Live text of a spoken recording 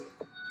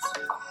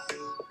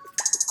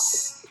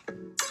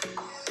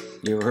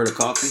You ever heard of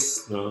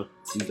Coffee? No.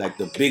 She's like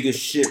the biggest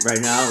shit right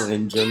now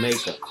in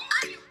Jamaica.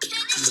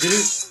 Did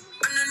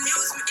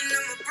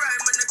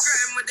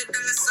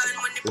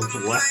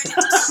What?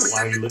 Why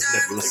are you looking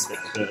at me like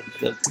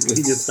that? We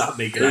need to stop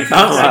making eye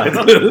contact.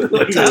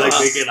 You're like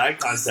making eye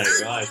contact,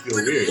 bro. I feel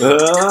weird.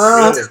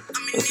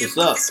 That's what's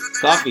up.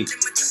 Coffee.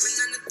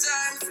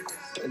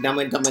 Now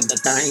when the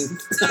time.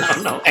 I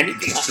don't know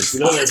anything else. You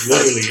know that's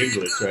literally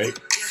English, right?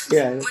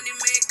 Yeah.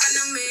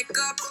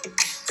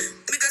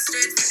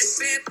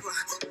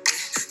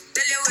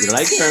 You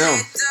like it or no?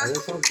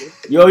 That sounds good.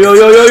 Yo.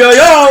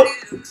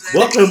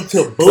 Welcome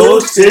to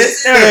Bullshit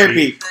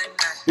Therapy.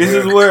 This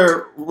is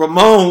where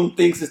Ramon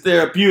thinks it's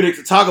therapeutic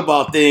to talk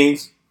about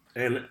things.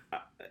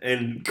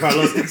 And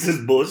Carlos thinks it's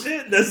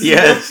bullshit? That's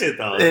Yes, bullshit,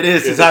 though. it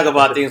is to talk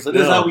about things. So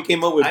this is No. how we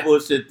came up with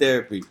Bullshit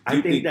Therapy. I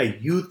think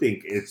that you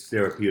think it's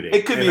therapeutic.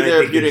 It could be And I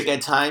think therapeutic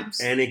at times.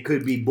 and it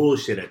could be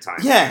bullshit at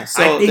times. Yeah,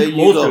 so I there think you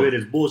most go. of it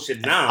is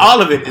bullshit now.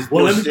 All of it is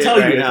Well, bullshit let me tell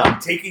right you, now. if I'm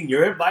taking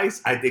your advice,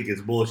 I think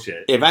it's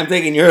bullshit. If I'm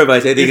taking your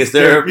advice, I think it's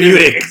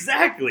therapeutic.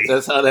 Exactly.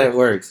 That's how that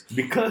works.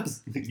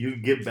 Because you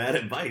give bad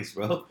advice,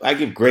 bro. I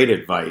give great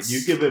advice.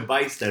 You give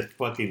advice that's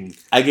fucking...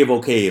 I give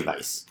okay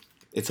advice.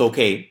 It's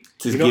okay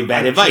to give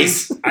bad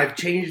advice. I've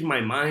changed my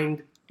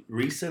mind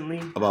recently.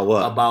 About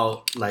what?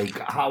 About like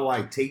how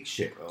I take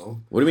shit, bro.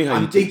 What do you mean how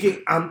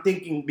I'm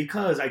thinking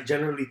because I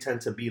generally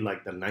tend to be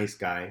like the nice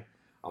guy.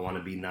 I want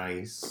to be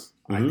nice.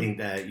 Mm-hmm. I think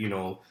that,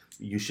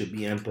 you should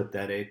be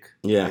empathetic.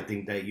 Yeah. I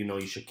think that,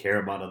 you should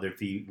care about other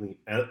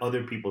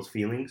people's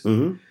feelings.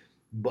 Mm-hmm.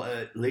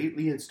 But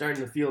lately it's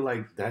starting to feel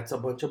like that's a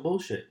bunch of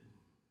bullshit.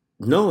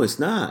 No, it's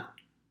not.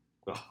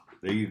 Oh,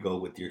 there you go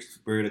with your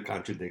spirit of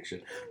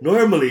contradiction.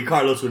 Normally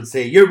Carlos would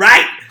say, "You're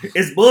right.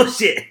 It's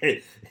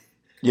bullshit."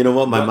 You know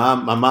what? My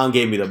mom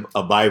gave me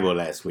a Bible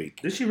last week.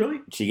 Did she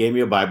really? She gave me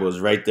a Bible. It was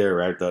right there,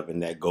 wrapped up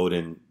in that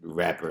golden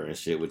wrapper and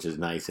shit, which is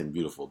nice and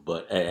beautiful.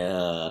 But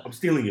I'm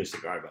stealing your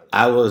cigar, by the way.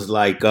 I was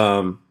like,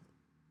 Mom,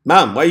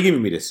 why are you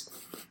giving me this?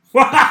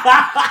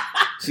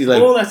 She's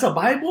like, "Oh, that's a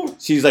Bible?"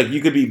 She's like,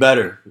 "You could be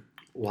better."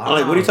 Wow. I'm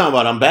like, "What are you talking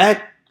about? I'm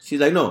bad?" She's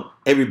like, "No,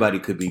 everybody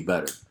could be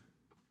better.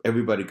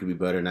 Everybody could be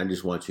better, and I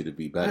just want you to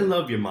be better." I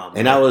love your mom.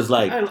 And I was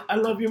like, I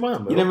love your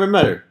mom, bro. "You never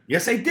met her?"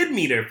 Yes, I did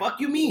meet her. Fuck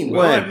you mean, bro?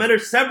 When? I've met her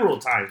several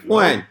times, bro.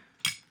 When?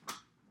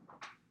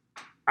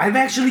 I've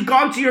actually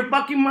gone to your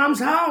fucking mom's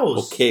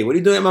house. Okay, what are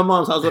you doing at my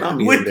mom's house without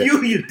me? With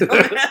you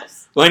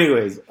dumbass. Well,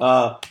 anyways,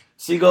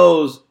 she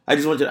goes, "I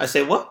just want you." I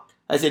said, "What?"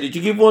 I said, "Did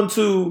you give one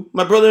to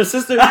my brother and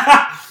sister?" Like,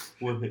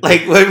 what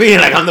do you mean?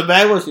 Like, I'm the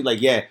bad one? She's like,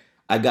 "Yeah,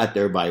 I got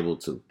their Bible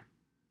too.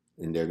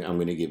 And I'm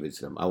going to give it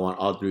to them. I want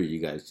all three of you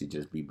guys to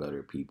just be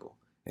better people."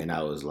 And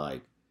I was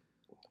like,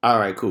 "All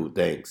right, cool,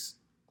 thanks."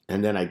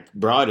 And then I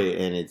brought it,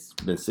 and it's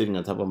been sitting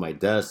on top of my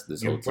desk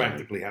this whole You time.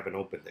 practically haven't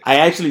opened it. I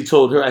actually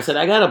told her, I said,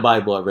 "I got a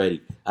Bible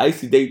already." I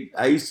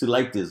used to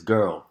like this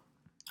girl.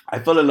 I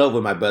fell in love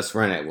with my best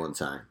friend at one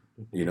time.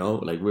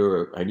 Like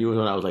I knew her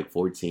when I was like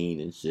 14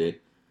 and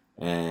shit.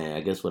 And I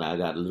guess when I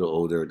got a little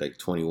older, like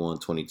 21,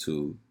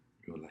 22.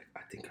 You were like, "I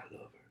think I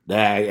love her."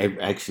 That I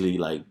actually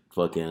like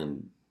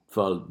fucking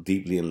fell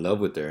deeply in love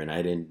with her, and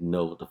I didn't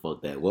know what the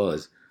fuck that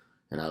was.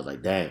 And I was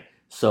like, "Damn."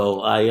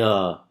 So I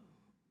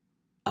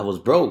was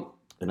broke,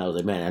 and I was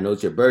like, "Man, I know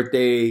it's your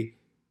birthday,"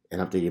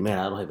 and I'm thinking, "Man,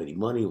 I don't have any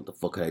money. What the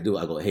fuck can I do?"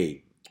 I go,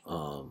 "Hey,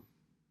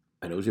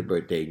 I know it's your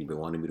birthday, and you've been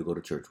wanting me to go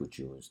to church with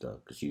you and stuff,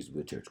 because she used to be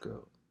a church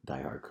girl,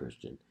 diehard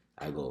Christian."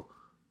 I go,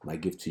 "My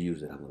gift to you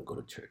is that I'm going to go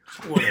to church."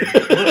 What a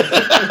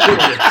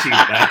cheap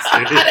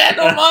bastard. I had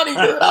no money,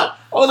 dude. I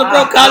was a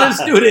broke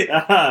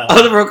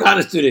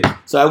college student.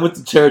 So I went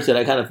to church, and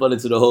I kind of fell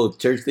into the whole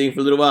church thing for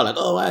a little while. Like,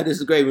 "Oh, wow, this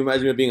is great. It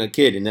reminds me of being a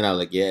kid." And then I was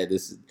like, "Yeah,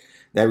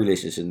 that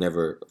relationship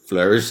never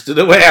flourished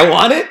the way I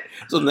wanted."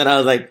 So then I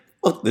was like,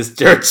 "Fuck this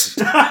church."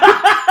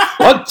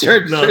 Fuck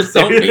church. No, Church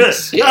don't mean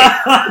shit.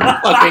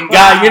 Fucking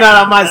God, you're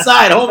not on my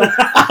side, homie.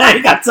 I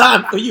ain't got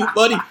time for you,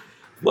 buddy.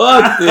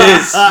 Fuck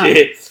this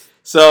shit.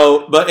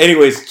 So, but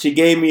anyways, she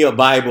gave me a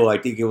Bible. I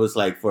think it was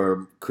like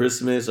for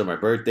Christmas or my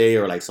birthday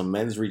or like some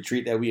men's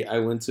retreat that I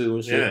went to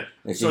and shit. Yeah.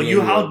 And she So gave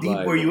me how a deep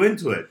Bible. were you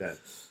into it then?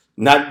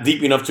 Not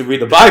deep enough to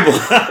read the Bible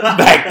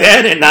back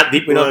then, and not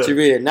deep enough to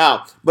read it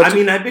now. But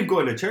I've been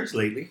going to church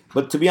lately.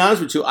 But to be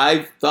honest with you,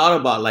 I've thought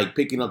about like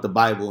picking up the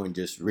Bible and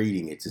just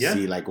reading it to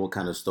see like what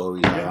kind of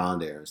stories are on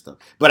there and stuff.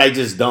 But I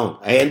just don't.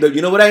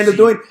 You know what I end up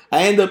doing?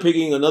 I end up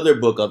picking another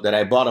book up that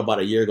I bought about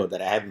a year ago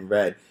that I haven't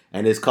read,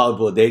 and it's called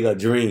Bodega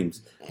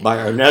Dreams by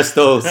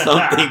Ernesto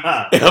something.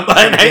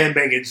 And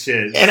banging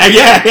shit.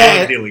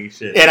 And Dealing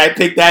shit. And I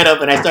picked that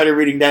up and I started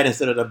reading that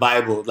instead of the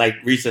Bible. Like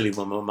recently,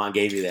 when my mom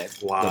gave me that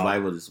the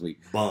Bible this week.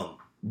 Bum.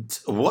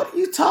 What are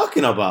you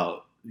talking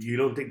about? You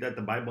don't think that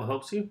the Bible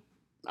helps you?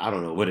 I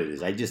don't know what it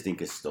is. I just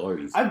think it's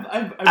stories. I've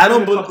read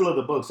a couple of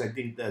the books. I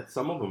think that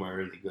some of them are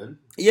really good.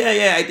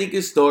 Yeah. I think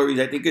it's stories.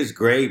 I think it's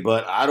great,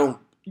 but I'm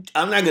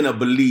not gonna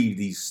believe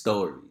these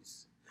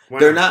stories. Why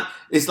They're not.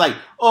 It's like,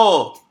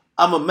 "Oh,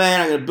 I'm a man.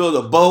 I'm gonna build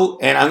a boat,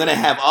 and I'm gonna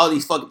have all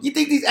these fucking." You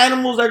think these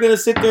animals are gonna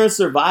sit there and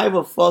survive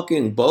a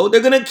fucking boat?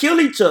 They're gonna kill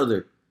each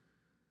other.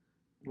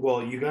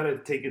 Well, you gotta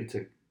take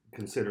into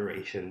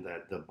consideration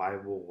that the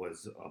Bible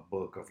was a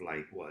book of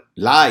like what?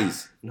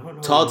 Lies. No,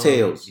 no, Tall no,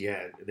 tales.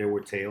 Yeah, there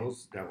were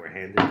tales that were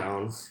handed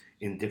down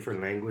in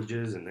different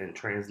languages and then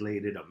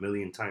translated a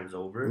million times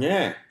over.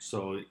 Yeah.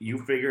 So you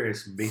figure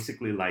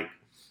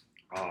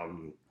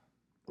um,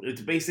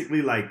 it's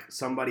basically like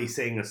somebody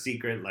saying a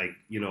secret, like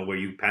where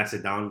you pass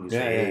it down. And you say,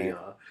 "Hey,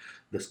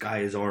 the sky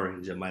is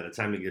orange," and by the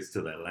time it gets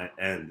to the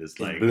end, it's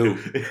like blue.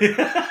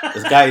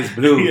 The sky is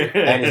blue,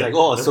 and it's like,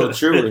 oh, it's so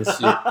true and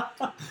shit.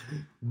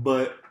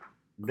 But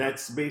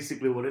that's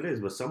basically what it is.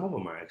 But some of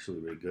them are actually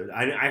really good.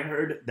 I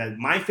heard that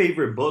my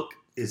favorite book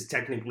is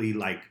technically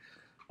like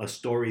a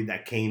story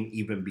that came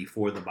even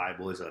before the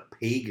Bible. Is a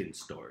pagan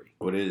story.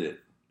 What is it?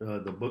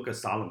 The Book of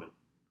Solomon.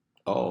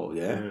 Oh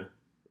yeah.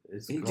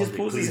 It's he just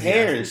pulls his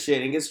hair and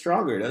shit and gets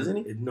stronger, doesn't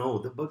he? No,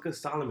 the Book of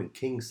Solomon,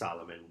 King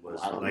Solomon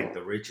was like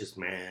the richest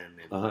man.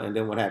 And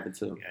then what happened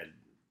to him?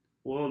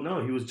 Well,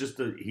 no, he was just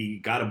he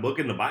got a book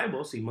in the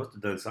Bible, so he must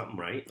have done something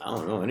right. I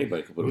don't know.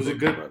 Anybody could put He was a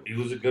good man. He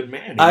was a good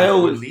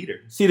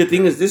leader. See, the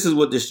thing is, this is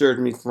what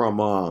disturbed me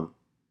from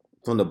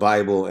the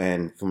Bible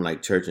and from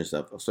like church and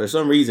stuff. So for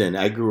some reason,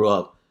 I grew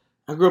up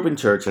in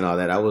church and all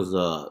that. I was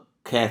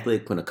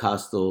Catholic,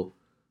 Pentecostal,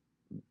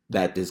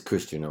 Baptist,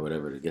 Christian, or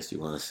whatever I guess you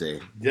want to say.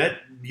 That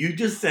you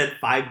just said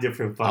 5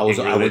 different fucking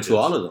I went to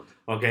all of them.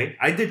 Okay,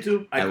 I did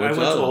too. I went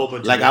to a whole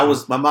bunch. Like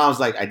my mom's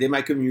like, I did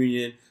my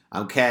communion.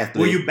 I'm Catholic.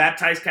 Were you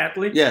baptized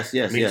Catholic? Yes.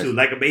 Me too.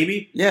 Like a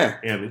baby? Yeah.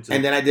 Yeah, me too.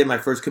 And then I did my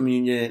first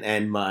communion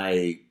and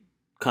my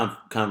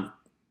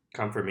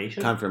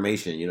confirmation.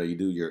 Confirmation. You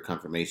do your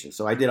confirmation.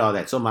 So I did all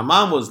that. So my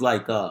mom was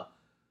like,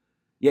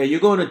 yeah, you're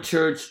going to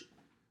church.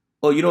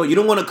 Oh, you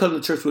don't want to come to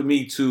church with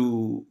me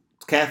to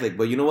Catholic,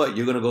 but you know what?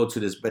 You're going to go to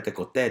this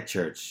Pentecost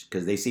church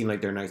because they seem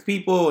like they're nice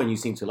people and you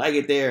seem to like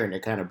it there and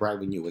they're kind of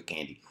bribing you with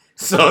candy.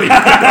 So you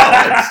can go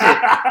that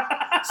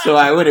shit. So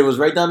I went. It was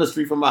right down the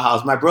street from my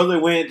house. My brother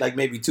went like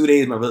maybe 2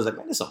 days. My brother's like,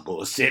 man, this is some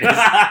bullshit.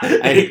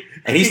 and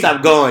he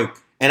stopped going.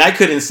 And I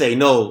couldn't say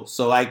no,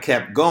 so I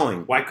kept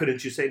going. Why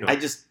couldn't you say no? I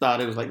just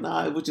thought it was like,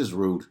 nah, it was just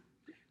rude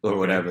or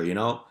whatever,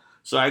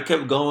 So I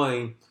kept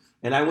going.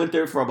 And I went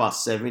there for about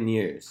 7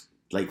 years.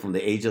 Like from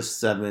the age of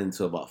 7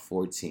 to about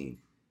 14.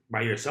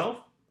 By yourself?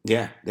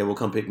 Yeah. They would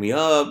come pick me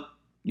up.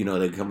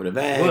 They'd come in a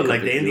van. What, like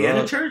the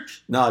Indiana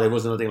church? No, there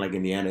was nothing like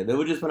Indiana. They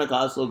were just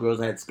Pentecostal girls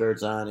that had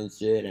skirts on and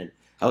shit. And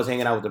I was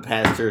hanging out with the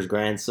pastor's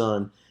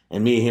grandson.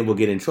 And me and him would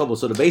get in trouble.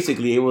 So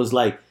basically, it was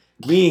like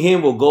me and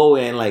him will go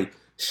and like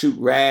shoot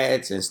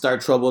rats and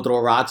start trouble,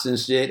 throw rocks and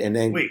shit. And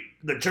then... Wait,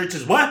 the church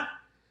is what?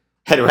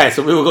 Had rats.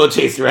 So we would go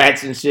chase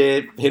rats and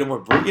shit. Hit them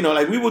with...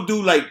 like we would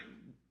do like...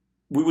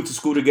 We went to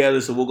school together,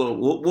 so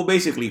we'll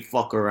basically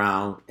fuck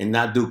around and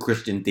not do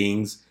Christian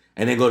things,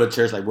 and then go to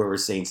church like where we're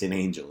saints and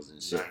angels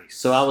and shit. Nice.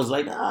 So I was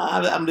like,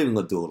 I'm living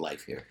a dual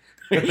life here.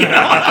 You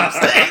know what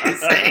I'm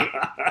saying?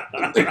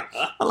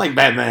 I'm like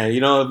Batman,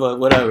 but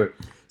whatever.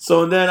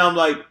 So then I'm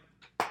like,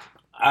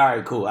 all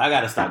right, cool. I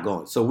gotta stop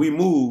going. So we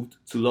moved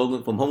to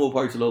Logan, from Humboldt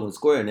Park to Logan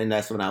Square, and then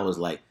that's when I was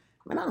like,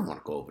 man, I don't want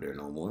to go over there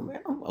no more,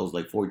 man. I was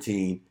like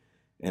 14,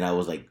 and I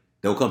was like,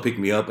 they'll come pick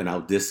me up and I'll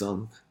diss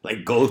them.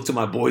 Like, go to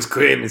my boy's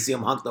crib and see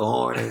him honk the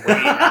horn and wait. And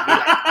I'll be like,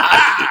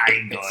 I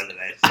ain't going to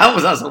that shit. I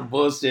was on some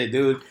bullshit,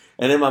 dude.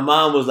 And then my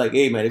mom was like,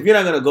 hey, man, if you're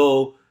not going to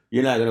go,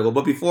 you're not going to go.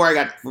 But before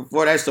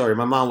that story,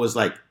 my mom was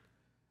like,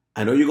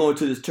 I know you're going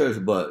to this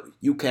church, but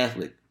you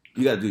Catholic.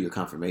 You got to do your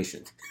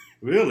confirmation.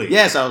 Really?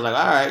 Yes. I was like,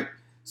 all right.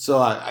 So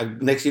I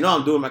next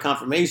I'm doing my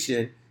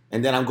confirmation.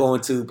 And then I'm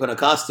going to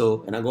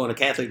Pentecostal and I'm going to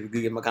Catholic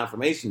to get my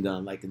confirmation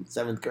done, like in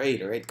 7th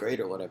grade or 8th grade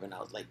or whatever. And I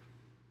was like,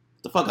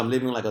 the fuck, I'm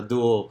living like a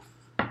dual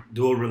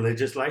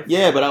religious life?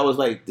 Yeah, but I was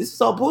like, this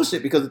is all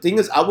bullshit because the thing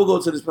is, I will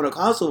go to this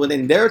Pentecostal and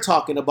then they're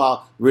talking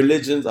about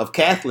religions of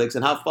Catholics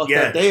and how fucked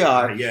up they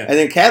are. Yeah. And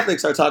then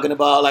Catholics are talking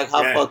about like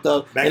how fucked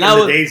up. Back in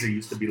the days, it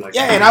used to be like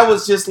that. And I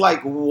was just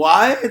like,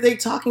 why are they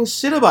talking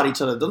shit about each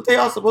other? Don't they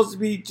all supposed to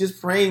be just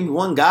praying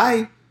one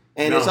guy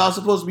and it's all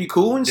supposed to be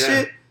cool and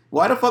shit?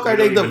 Why the fuck are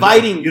they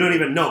dividing? You don't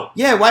even know.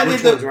 Yeah, why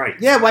which one's right?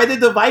 Yeah, why they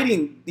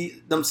dividing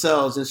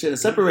themselves and shit and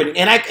separating?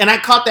 And I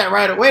caught that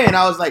right away, and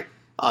I was like,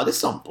 oh, this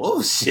is some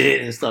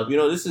bullshit and stuff.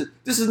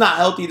 This is not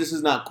healthy. This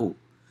is not cool.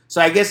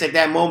 So I guess at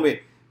that moment,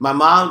 my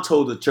mom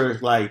told the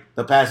church, like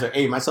the pastor,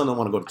 hey, my son don't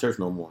want to go to church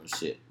no more and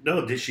shit.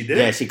 No, she did?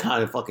 Yeah, she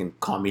kind of fucking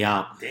called me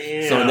out.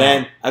 Damn. So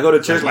then I go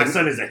to church. My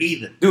son is a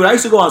heathen. Dude, I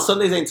used to go on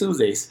Sundays and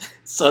Tuesdays.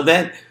 So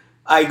then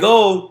I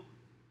go.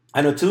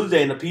 On a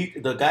Tuesday, and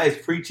the guy's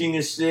preaching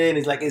and shit, and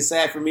he's like, it's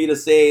sad for me to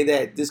say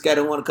that this guy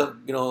don't want to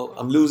come,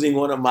 I'm losing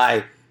one of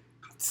my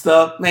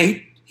stuff.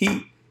 Man,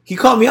 he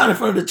called me out in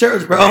front of the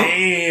church, bro.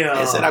 Damn.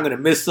 And said, I'm going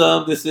to miss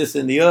some, this,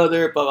 and the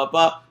other, blah, blah,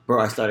 blah. Bro,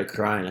 I started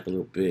crying like a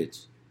little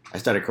bitch. I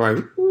started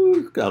crying.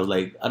 I was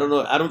like, I don't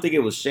know. I don't think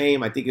it was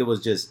shame. I think it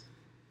was just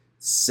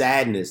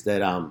sadness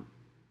that I'm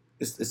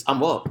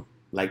up.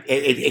 Like,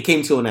 it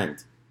came to an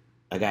end.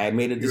 Like, I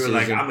made a decision. You were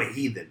like, I'm a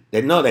heathen.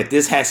 That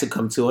this has to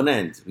come to an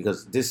end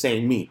because this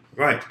ain't me.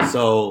 Right.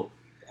 So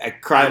I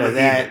cried at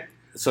that. Heathen.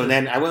 So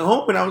then I went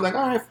home and I was like,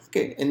 all right, fuck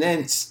it. And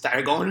then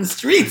started going in the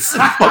streets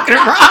and fucking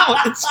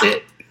around and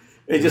shit.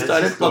 They just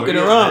That's started your story, fucking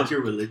yeah, around. That's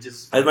your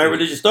religious. That's my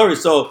religious story.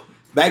 So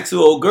back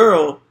to old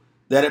girl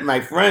that my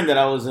friend that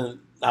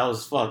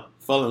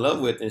fell in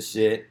love with and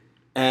shit,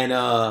 and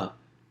I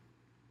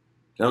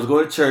was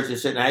going to church and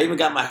shit, and I even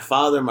got my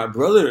father and my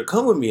brother to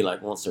come with me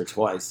like once or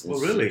twice. Oh,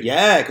 really? Shit.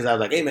 Yeah, because I was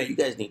like, hey man, you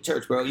guys need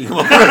church, bro. You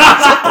come some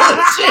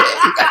bullshit.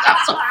 You guys have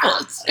some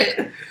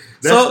bullshit.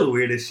 That's the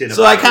weirdest shit.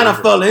 So I kind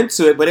of fell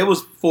into it, but it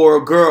was for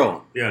a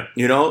girl. Yeah.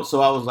 You know,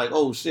 so I was like,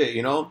 oh shit,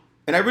 you know,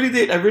 and I really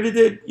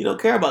did, you know,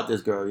 care about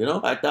this girl. You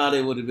know, I thought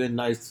it would have been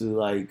nice to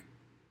like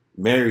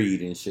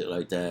married and shit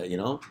like that. You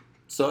know.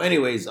 So,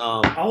 anyways,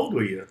 how old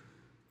were you?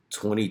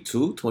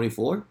 22,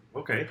 24.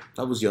 Okay.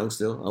 I was young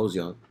still. I was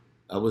young.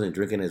 I wasn't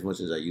drinking as much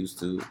as I used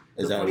to.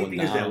 The funny thing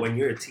is that when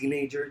you're a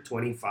teenager,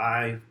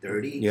 25,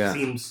 30, it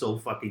seems so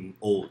fucking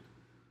old.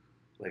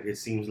 Like, it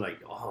seems like,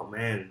 oh,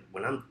 man,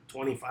 when I'm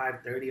 25,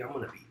 30, I'm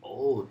going to be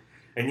old.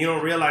 And you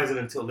don't realize it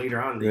until later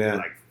on. That you're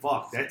like,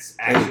 fuck, that's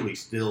actually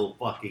still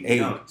fucking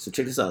young. So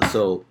check this out.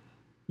 So,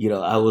 you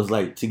know, I was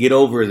like, to get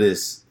over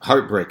this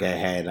heartbreak I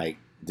had, like,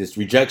 this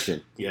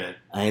rejection. Yeah.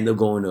 I ended up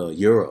going to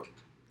Europe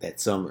that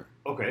summer.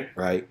 Okay.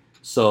 Right?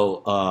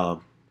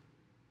 So,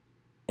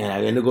 and I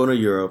ended up going to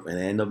Europe, and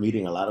I ended up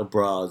meeting a lot of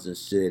bras and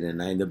shit,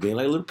 and I ended up being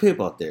like a little pimp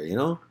out there, you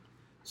know?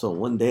 So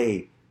one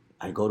day,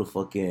 I go to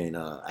fucking,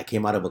 I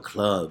came out of a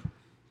club,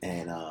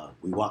 and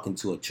we walk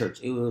into a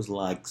church. It was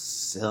like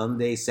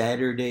Sunday,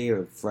 Saturday,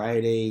 or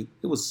Friday.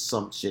 It was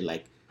some shit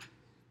like,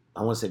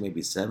 I want to say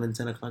maybe 7,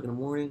 10 o'clock in the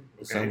morning.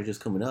 The sun was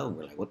just coming up.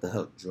 We're like, what the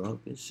hell?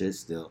 Drunk and shit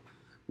still.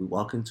 We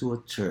walk into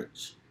a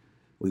church.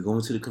 We go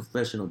into the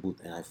confessional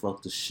booth, and I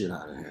fucked the shit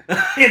out of her.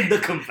 In the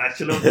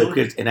confessional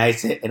booth? And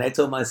I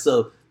told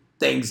myself,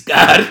 thanks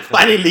God,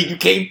 finally you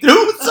came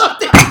through with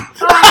something.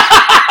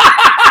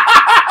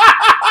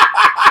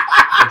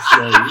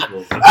 So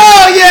evil.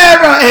 Oh yeah,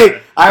 bro.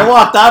 Hey, I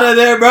walked out of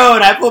there, bro,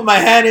 and I put my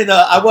hand in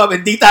the agua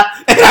bendita,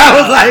 and I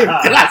was like,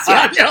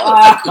 gracias,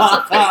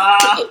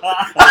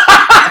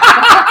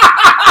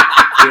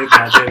 You're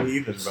goddamn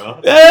even,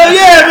 bro. Hell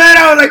yeah, man.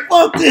 I was like,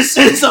 fuck this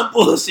shit, some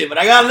bullshit. But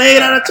I got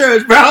laid out of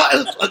church, bro.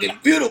 It was fucking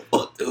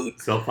beautiful, dude.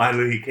 So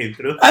finally he came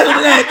through? I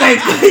was like,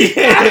 thanks.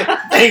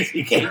 Yeah, thanks,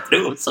 he came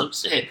through with some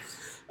shit.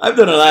 I've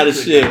done a lot of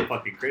shit.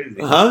 Fucking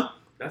crazy. Huh?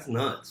 That's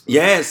nuts. Bro.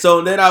 Yeah,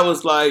 so then I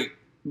was like,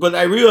 but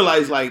I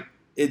realized like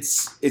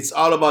it's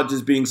all about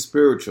just being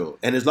spiritual.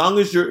 And as long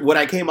as when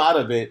I came out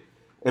of it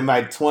in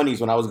my 20s,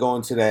 when I was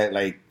going to that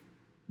like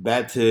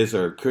Baptist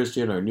or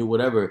Christian or new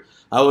whatever,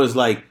 I was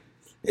like,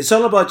 it's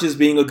all about just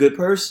being a good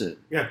person.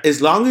 Yeah.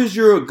 As long as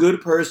you're a good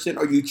person,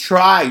 or you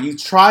try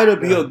to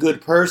be a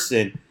good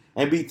person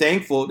and be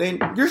thankful, then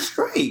you're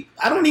straight.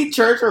 I don't need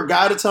church or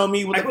God to tell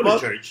me what the fuck. I go to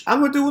church. I'm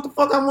gonna do what the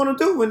fuck I want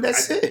to do, and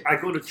that's it. I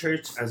go to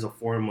church as a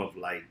form of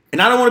like,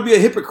 and I don't want to be a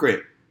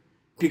hypocrite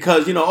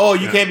because you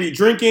can't be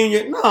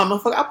drinking. No, I'm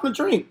gonna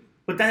drink.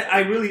 But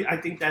I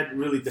think that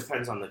really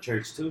depends on the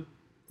church too.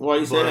 Why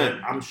you say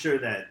that? I'm sure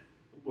that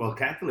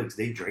Catholics,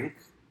 they drink.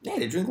 Yeah,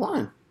 they drink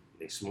wine.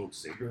 They smoke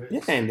cigarettes.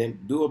 Yeah, and then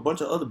do a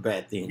bunch of other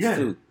bad things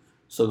too.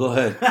 So go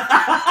ahead.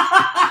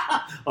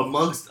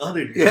 Amongst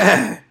other things.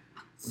 Yeah.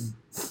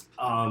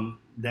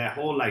 That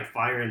whole like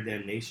fire and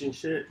damnation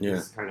shit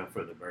is kind of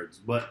for the birds.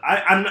 But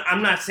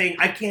I'm not saying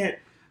I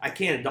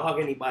can't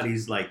dog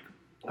anybody's like,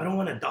 I don't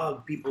want to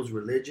dog people's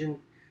religion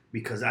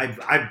because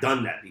I've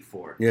done that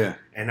before. Yeah.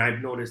 And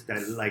I've noticed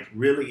that like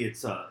really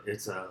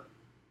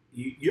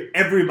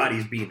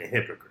everybody's being a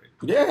hypocrite.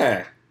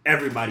 Yeah.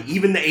 Everybody,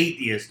 even the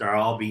atheists, are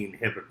all being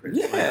hypocrites.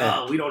 Yeah.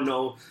 Like, we don't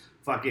know.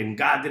 Fucking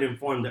God didn't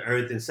form the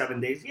earth in 7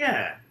 days.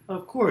 Yeah,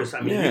 of course. I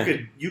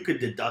mean, you could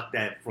deduct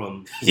that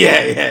from.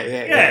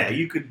 Yeah.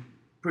 You could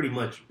pretty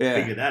much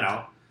figure that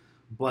out.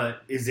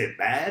 But is it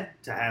bad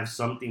to have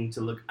something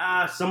to look?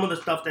 Some of the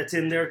stuff that's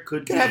in there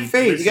could be. Have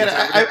faith. You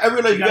gotta. I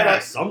realize you gotta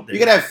have something. You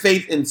gotta have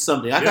faith in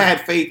something. I gotta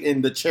have faith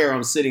in the chair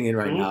I'm sitting in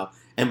right now,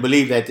 and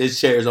believe that this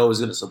chair is always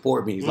going to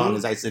support me as long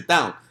as I sit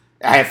down.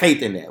 I have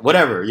faith in that.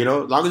 Whatever, as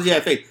long as you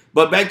have faith.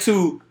 But back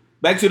to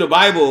the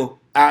Bible.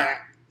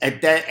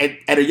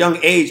 At a young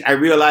age, I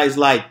realized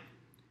like,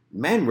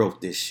 man wrote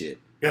this shit.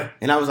 Yeah.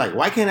 And I was like,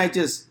 why can't I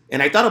just?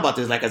 And I thought about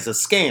this like as a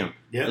scam.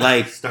 Yeah.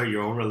 Like start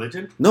your own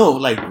religion. No,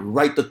 like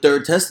write the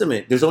third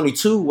testament. There's only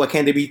 2. Why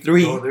can't there be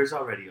 3? Oh, there's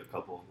already a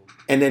couple.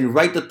 And then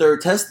write the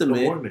third testament.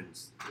 The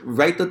Mormons.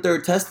 Write the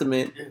third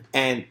testament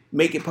and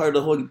make it part of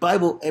the Holy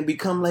Bible and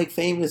become like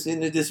famous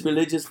into this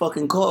religious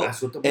fucking cult.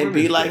 That's what the Mormons and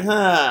be like,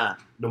 huh?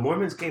 The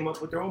Mormons came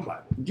up with their own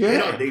Bible.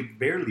 Yeah. They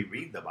barely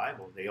read the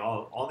Bible. They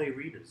all they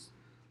read is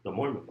the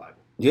Mormon Bible.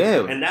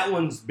 Yeah. And that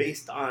one's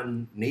based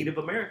on Native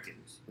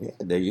Americans. Yeah,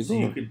 there you go.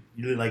 You could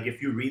like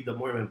if you read the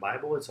Mormon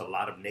Bible, it's a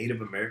lot of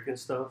Native American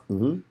stuff,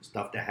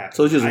 stuff that happened.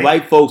 So it's just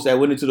white folks that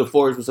went into the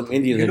forest with some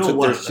Indians and took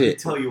their shit.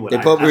 Tell you what, they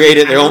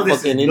appropriated their own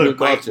fucking Indian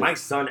culture. My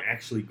son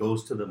actually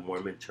goes to the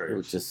Mormon church.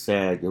 Which is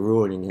sad. You're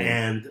ruining him.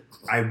 And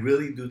I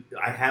really do.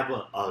 I have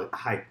a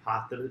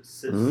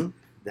hypothesis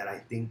that I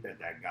think that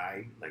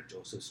guy, like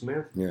Joseph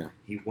Smith,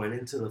 he went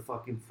into the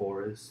fucking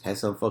forest, had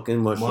some fucking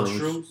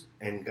mushrooms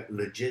and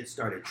legit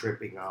started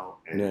tripping out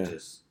and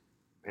just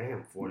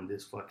Damn, form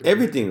this fucking.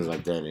 Everything is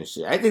like that and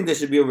shit. I think there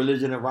should be a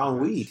religion around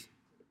weed.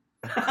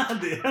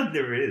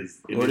 There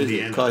is. What is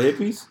it called?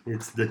 Hippies?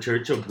 It's the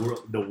Church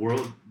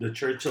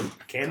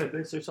of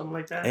Cannabis or something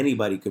like that.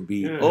 Anybody could be.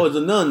 Yeah. Oh,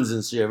 the nuns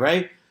and shit,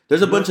 right?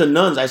 There's a bunch of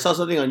nuns. I saw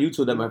something on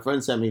YouTube that my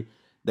friend sent me.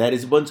 That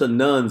is a bunch of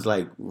nuns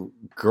like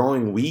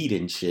growing weed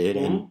and shit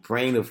and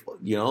praying to,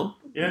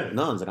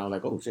 nuns. And I was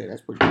like, oh shit,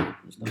 that's pretty cool.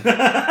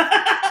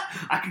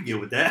 I could get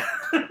with that.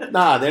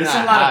 Nah, they're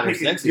not hot or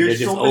sexy. They're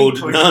just old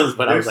nuns.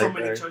 But I was like,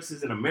 there's so many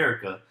choices in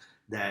America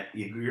that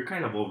you're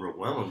kind of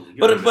overwhelmed.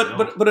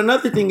 But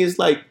another thing is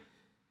like,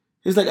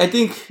 I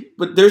think,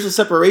 but there's a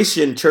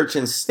separation, church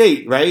and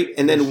state, right?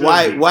 And then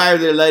why are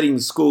they letting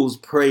schools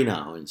pray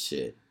now and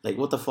shit? Like,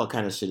 what the fuck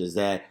kind of shit is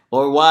that?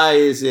 Or why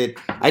is it?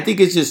 I think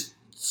it's just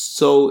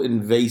so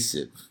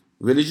invasive.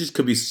 Religious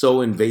could be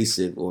so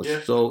invasive or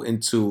so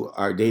into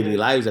our daily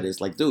lives that it's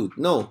like, dude,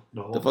 no,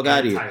 the fuck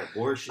out of here.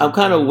 I'm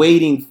kind of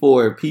waiting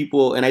for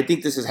people, and I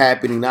think this is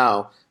happening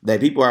now, that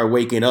people are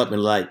waking up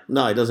and like,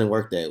 no, it doesn't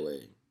work that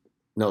way.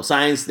 No,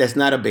 science, that's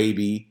not a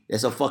baby.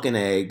 That's a fucking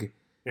egg.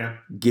 Yeah.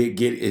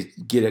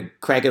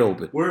 Crack it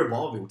open. We're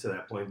evolving to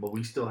that point, but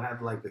we still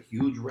have like a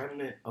huge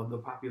remnant of the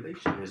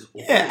population.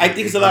 I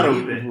think it's a lot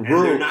of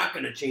rural. They're not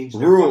going to change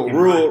their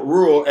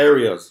rural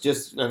areas.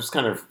 Just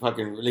kind of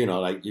fucking,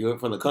 like you're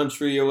from the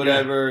country or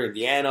whatever,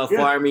 Indiana,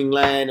 farming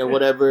land or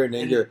whatever, and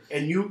then you're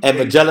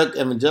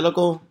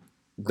evangelical.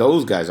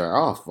 Those guys are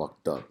all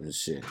fucked up and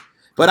shit.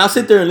 But I'll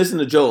sit there and listen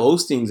to Joel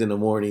Osteen in the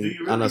morning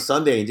on a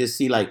Sunday and just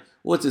see like,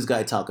 what's this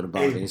guy talking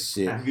about and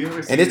shit?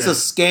 And it's a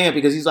scam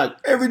because he's like,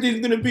 everything's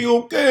going to be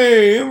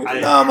okay. No,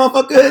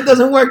 motherfucker, it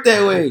doesn't work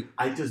that way.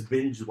 I just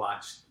binge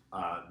watched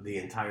the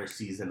entire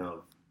season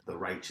of The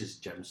Righteous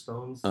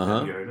Gemstones.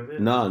 Have you heard of it?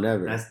 No,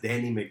 never. That's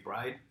Danny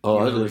McBride. Oh,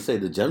 I was going to say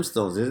The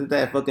Gemstones. Isn't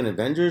that fucking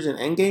Avengers and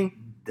Endgame?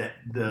 What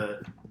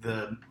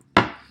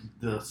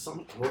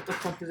the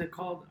fuck is it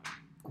called?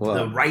 What?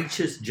 The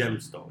Righteous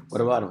Gemstones.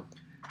 What about them?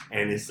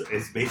 And it's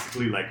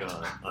basically like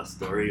a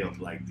story of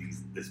like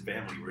this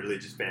family,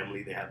 religious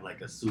family. They have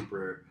like a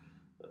super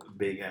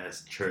big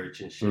ass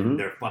church and shit. Mm-hmm.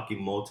 They're fucking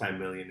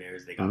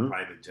multimillionaires. They got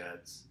private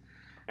jets,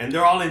 and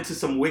they're all into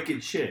some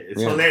wicked shit.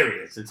 It's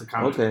hilarious. It's a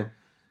comedy. Okay.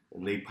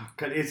 And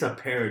it's a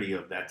parody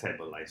of that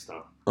type of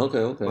lifestyle.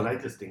 Okay. But I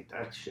just think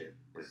that shit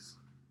is.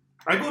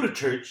 I go to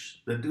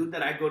church. The dude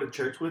that I go to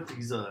church with,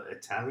 he's an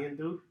Italian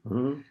dude,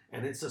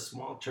 and it's a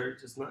small church.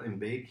 It's nothing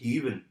big. He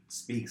even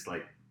speaks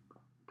like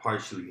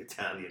partially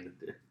Italian.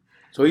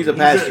 So he's a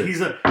pastor.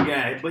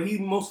 But he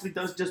mostly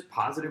does just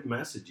positive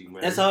messaging,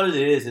 man. That's all it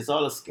is. It's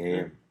all a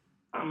scam.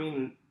 I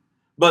mean,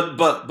 but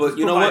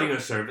you know what? A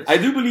service. I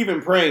do believe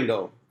in praying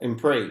though. In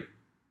praying.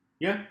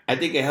 Yeah. I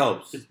think it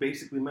helps. It's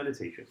basically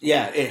meditation.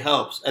 Yeah, it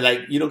helps. And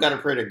like you don't gotta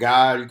pray to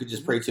God. You could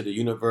just pray to the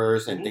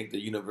universe and thank the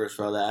universe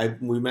for all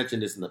that. We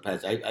mentioned this in the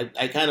past.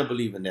 I kind of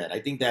believe in that. I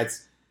think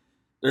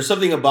there's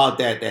something about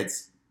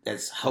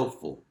that's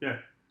helpful. Yeah.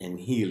 And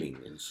healing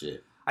and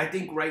shit. I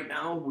think right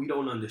now we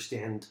don't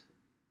understand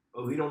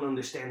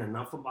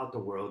enough about the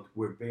world.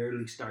 We're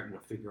barely starting to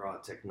figure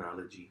out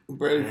technology.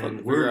 We're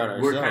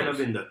kind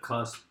of in the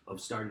cusp of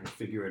starting to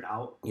figure it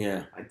out.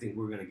 Yeah. I think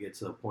we're gonna get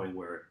to the point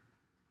where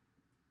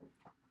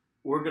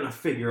we're gonna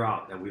figure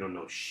out that we don't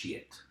know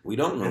shit. We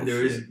don't know. And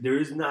there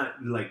is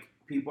not like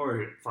people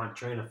are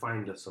trying to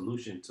find a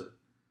solution to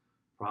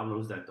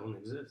problems that don't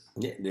exist.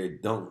 Yeah, they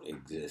don't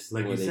exist.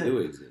 Like you they said, do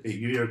exist. If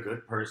you're a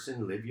good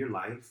person, live your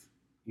life.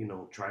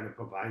 Try to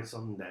provide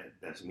something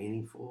that's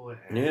meaningful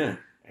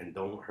and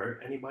don't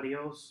hurt anybody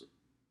else,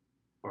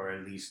 or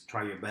at least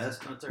try your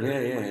best not to hurt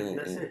anybody.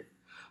 That's it.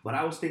 But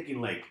I was thinking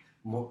like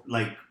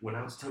when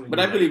I was telling you. But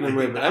I believe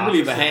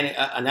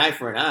an eye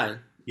for an eye.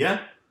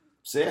 Yeah.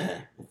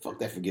 Fuck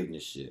that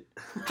forgiveness shit.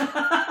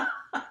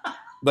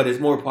 But it's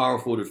more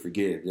powerful to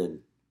forgive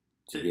than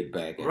to get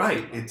back.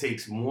 Right. It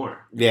takes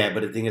more. Yeah,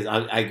 but the thing is,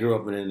 I grew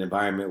up in an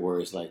environment where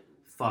it's like,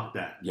 fuck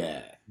that.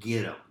 Yeah.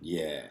 Get up.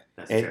 Yeah.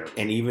 That's terrible.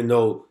 And even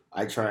though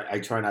I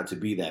try not to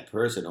be that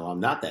person, or I'm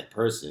not that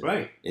person.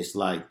 Right. It's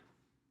like,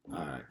 all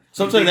right.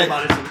 Sometimes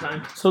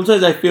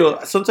I feel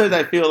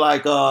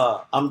like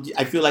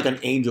I feel like an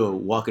angel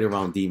walking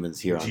around demons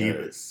here on earth.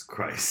 Jesus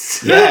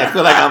Christ. Yeah, I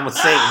feel like I'm a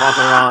saint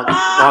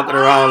walking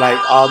around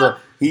like all the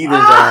heathens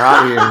that are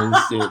out here and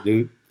shit,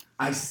 dude.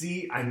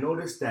 I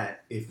noticed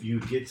that if you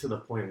get to the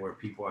point where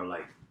people are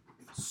like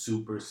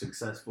super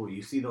successful,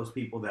 you see those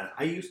people that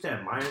I used to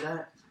admire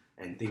that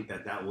and think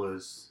that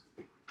was,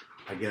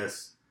 I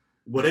guess,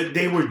 what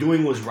they were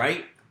doing was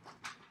right.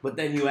 But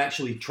then you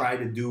actually try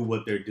to do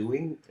what they're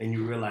doing and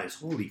you realize,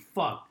 holy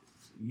fuck,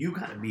 you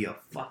gotta be a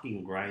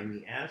fucking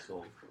grimy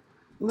asshole.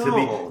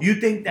 No. You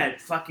think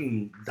that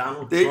fucking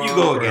Donald Trump...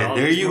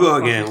 There you go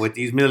again with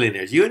these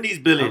millionaires. You and these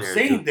billionaires. I'm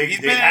saying they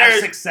have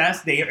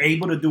success. They are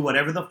able to do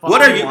whatever the fuck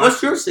they want.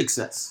 What's your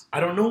success?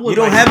 I don't know what you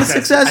don't have a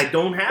success? I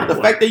don't have the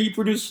fact that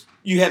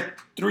you have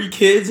 3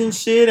 kids and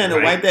shit and a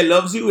wife that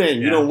loves you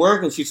and you don't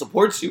work and she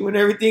supports you and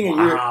everything and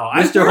you're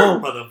Mr.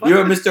 Home.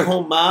 You're a Mr.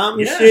 Home mom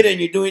and shit and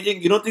you're doing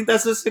things. You don't think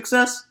that's a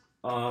success?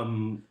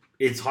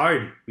 It's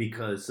hard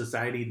because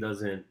society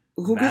doesn't.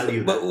 Who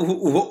value but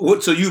that.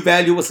 what? So you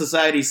value what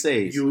society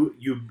says? You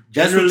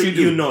That's what generally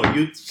you do.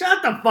 you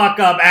shut the fuck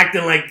up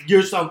acting like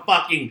you're some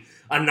fucking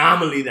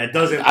anomaly that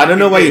doesn't. I don't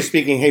know why fucking you're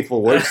speaking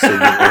hateful words to me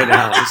right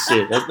now. And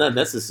shit, that's not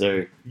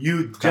necessary.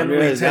 You Calm your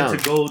generally ass tend down.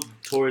 to go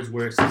towards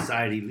where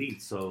society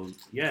leads. So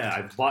yeah,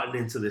 I've bought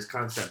into this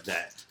concept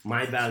that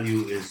my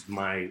value is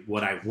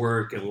what I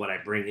work and what I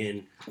bring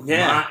in.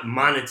 Yeah.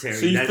 Monetary.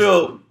 So you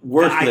feel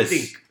worthless. I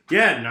think.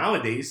 Yeah,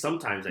 nowadays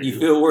sometimes I You do.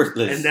 feel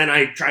worthless. And then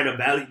I try to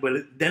value,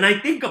 but then I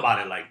think about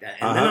it like that,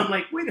 and then Uh-huh. I'm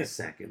like, wait a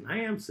second,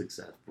 I am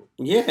successful.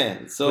 Yeah.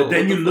 So, But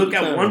then what you the look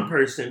fuck at you one talking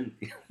person,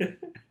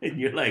 and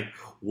you're like,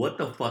 what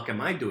the fuck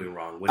am I doing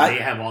wrong? When I- they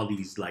have all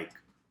these like, about?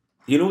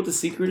 You know what the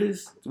secret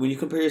is when you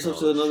compare yourself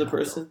to another shut the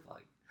person?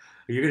 fuck.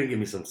 You're gonna give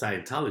me some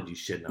Scientology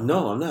shit now.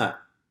 No, I'm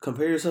not.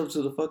 Compare yourself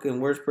to the fucking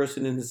worst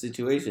person in the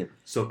situation.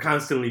 So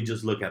constantly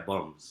just look at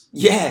bums.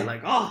 Yeah. You're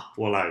like, oh,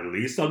 well, at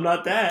least I'm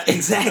not that.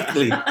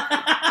 Exactly.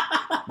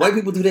 White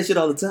people do that shit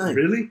all the time.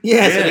 Really?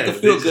 Yeah, so they can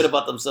feel just good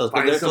about themselves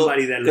Find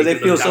somebody that because they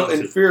can feel look so down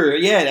to. inferior.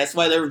 Yeah, that's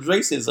why there's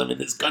racism in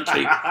this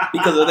country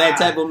because of that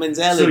type of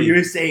mentality. So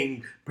you're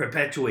saying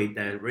perpetuate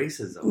that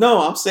racism?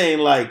 No, I'm saying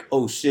like,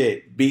 oh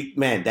shit,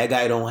 man, that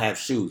guy don't have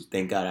shoes.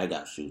 Thank God I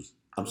got shoes.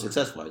 I'm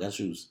successful. I got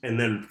shoes. And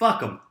then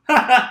fuck them.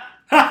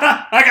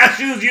 I got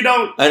shoes, you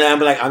don't. And I'm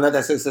like, I'm not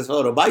that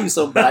successful to buy you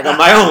something, but I got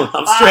my own.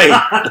 I'm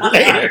straight.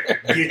 Later.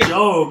 Get your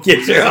own.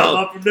 Get your Pull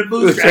own. up from the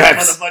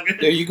bootstraps, Bootstraps.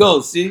 motherfucker. There you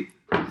go. See,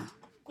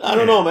 I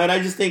don't know, man. I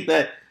just think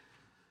that,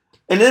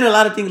 and then a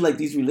lot of things like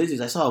these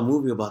religions. I saw a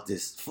movie about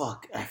this.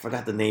 Fuck, I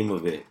forgot the name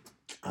of it.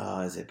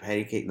 Is it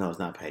Patty Cake? No, it's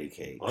not Patty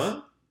Cake.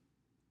 What?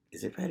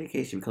 Is it Patty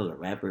Cake? She becomes a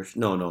rapper.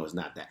 No, it's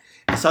not that.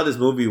 I saw this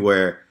movie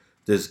where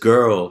this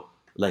girl,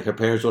 like her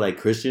parents were like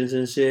Christians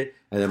and shit,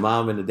 and the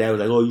mom and the dad was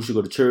like, "Oh, you should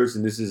go to church,"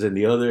 and this is and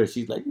the other. And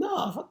she's like,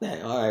 "No, fuck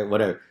that. All right,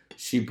 whatever."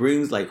 She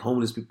brings like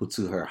homeless people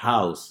to her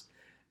house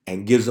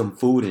and gives them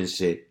food and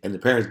shit, and the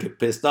parents get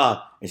pissed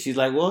off. And she's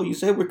like, "Well, you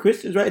said we're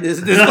Christians, right? This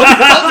is what we're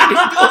supposed to be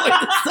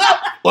doing.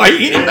 Why are you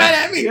getting mad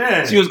at me?"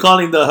 Yeah. She was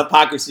calling the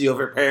hypocrisy of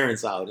her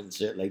parents out and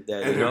shit like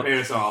that. And you her know?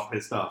 parents are all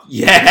pissed off.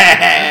 Yeah,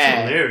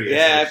 That's hilarious, Yeah,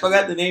 I actually.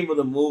 forgot the name of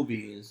the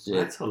movie and shit.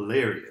 That's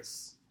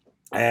hilarious.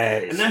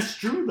 And And that's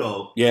true,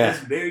 though. Yeah. That's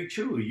very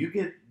true. You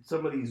get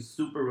some of these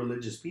super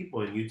religious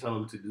people and you tell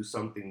them to do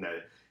something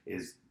that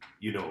is,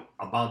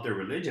 about their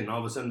religion. All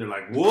of a sudden they're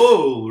like,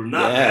 whoa,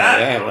 not that.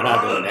 Yeah, we're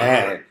not doing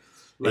that.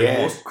 Like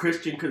Yeah. most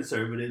Christian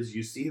conservatives,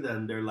 you see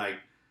them, they're like,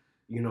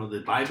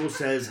 the Bible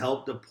says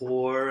help the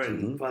poor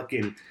and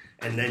fucking,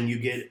 and then you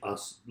get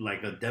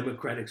a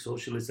democratic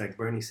socialist like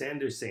Bernie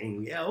Sanders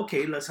saying, yeah,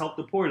 okay, let's help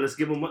the poor. Let's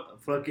give them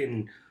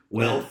fucking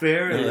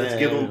welfare and let's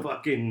give them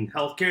fucking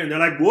healthcare. And they're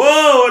like,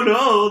 whoa,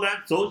 no,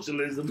 that's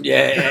socialism.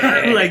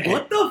 Yeah. Like,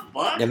 what the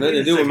fuck? got nothing to Wait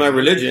a do with my second.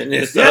 religion and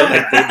Yeah. stuff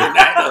like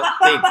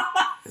that.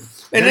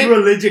 And then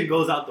religion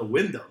goes out the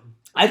window.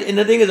 And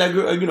the thing is, you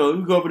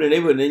grew up in a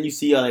neighborhood, and then you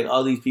see like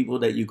all these people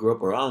that you grew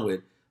up around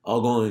with all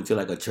going to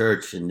like a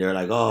church, and they're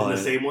like, oh, And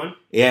the same one?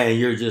 yeah, and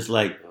you're just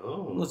like,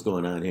 Oh. what's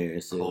going on here?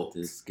 It's Cult.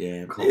 this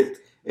scam. Cult.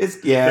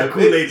 It's yeah. The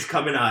Kool-Aid's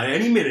coming out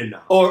any minute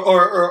now.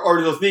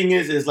 Or the thing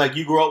is like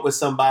you grew up with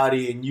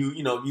somebody and you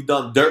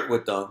done dirt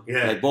with them.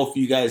 Yeah. Like both of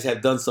you guys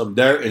have done some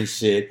dirt and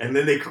shit. And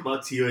then they come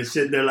up to you and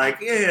shit, and they're like,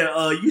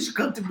 yeah, you should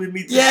come to with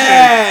me to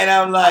Yeah, and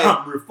I'm church. like,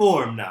 I'm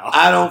reformed now.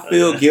 I don't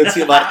feel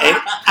guilty about it.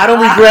 I don't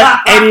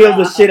regret any of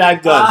the shit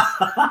I've done.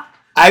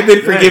 I've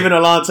been forgiven a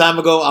long time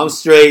ago. I'm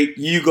straight.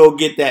 You go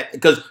get that.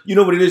 Because you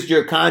know what it is?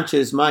 Your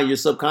conscious mind, your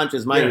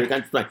subconscious mind, your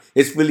conscious mind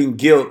is feeling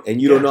guilt and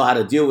you don't know how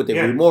to deal with it.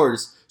 Yeah.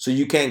 Remorse. So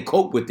you can't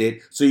cope with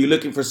it. So you're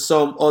looking for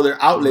some other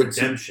outlet.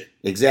 Redemption.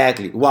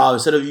 Exactly. Wow.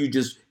 Instead of you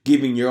just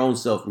giving your own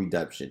self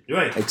redemption.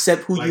 Right.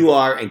 Accept who Like, you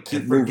are and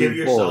keep And forgive moving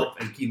yourself forward.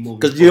 and keep moving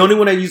Because the only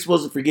one that you're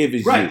supposed to forgive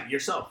is Right, you.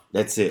 yourself.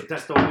 That's it.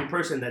 That's the only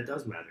person that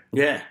does matter.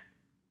 Yeah.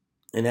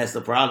 And that's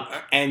the problem.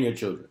 And your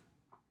children.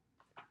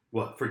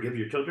 What, forgive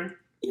your children?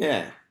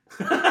 Yeah.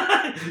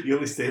 You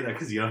only say that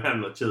because you don't have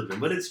no children,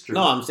 but it's true.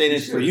 No, I'm saying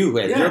it's for you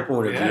at your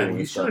point of view. Yeah, and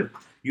you stuff. should.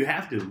 You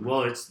have to.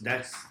 Well,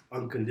 that's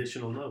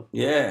unconditional love.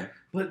 Yeah.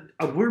 But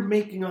we're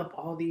making up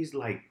all these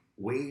like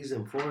ways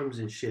and forms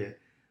and shit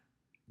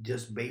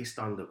just based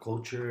on the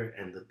culture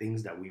and the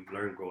things that we've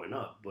learned growing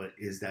up. But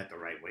is that the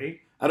right way?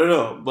 I don't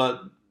know,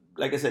 but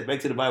like I said, back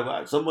to the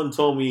Bible. Someone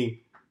told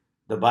me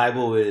the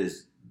Bible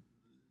is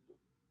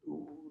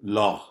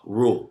law,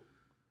 rule.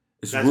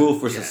 It's rule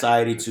for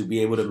society to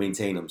be able to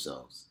maintain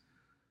themselves,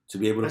 to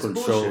be able to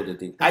control bullshit. the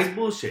thing. That's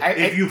bullshit.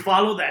 If you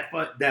follow that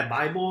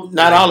Bible,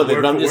 Not all of it,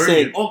 word but I'm for just word,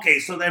 saying- Okay,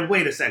 so then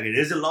wait a second.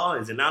 Is it law?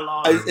 Is it not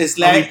law? It's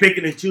Are we like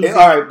picking and choosing?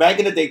 all right. Back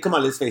in the day, come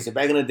on, let's face it.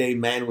 Back in the day,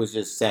 man was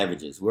just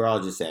savages. We're all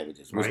just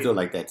savages. We're Right. still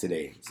like that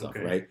today, and stuff,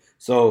 Okay. right?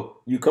 So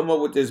you come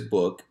up with this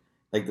book,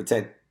 like the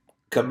 10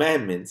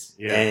 Commandments,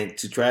 Yeah. and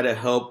to try to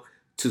help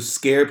to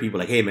scare people,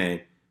 like, hey,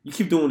 man, you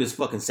keep doing this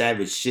fucking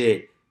savage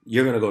shit,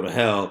 you're gonna go to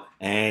hell.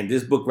 And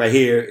this book right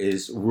here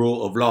is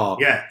rule of law,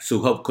 Yeah.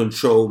 to help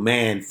control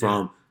man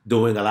from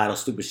doing a lot of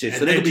stupid shit, And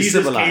so they then can be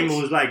Jesus civilized. came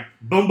and was like,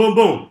 boom, boom,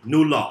 boom,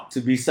 new law.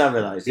 To be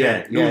civilized,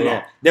 Yeah, yeah. new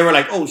law. They were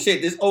like, oh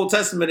shit, this Old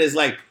Testament is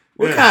like,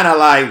 We're kind of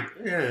like,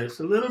 it's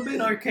a little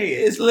bit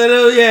archaic. It's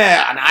little,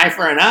 an eye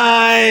for an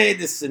eye,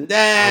 this and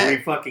that. Are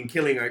we fucking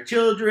killing our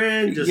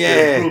children just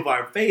to prove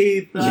our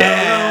faith?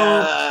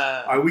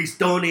 Are we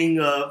stoning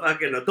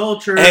fucking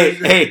adulterers?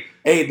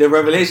 Hey, the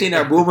Revelation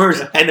are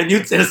boomers, and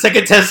the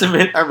Second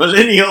Testament are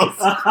millennials.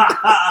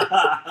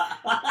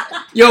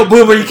 Yo,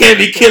 boomer, you can't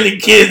be killing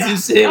kids and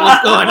shit.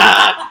 What's going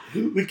on?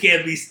 We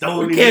can't be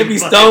stoning. We can't be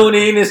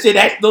stoning and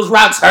shit. Those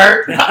rocks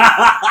hurt.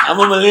 I'm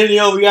a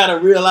millennial. We gotta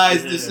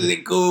realize this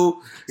isn't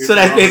cool. So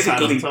that's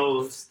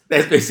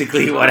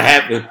basically what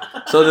happened.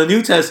 So the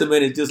New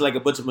Testament is just like a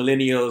bunch of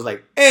millennials.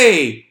 Like,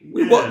 hey,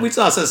 we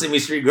saw Sesame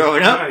Street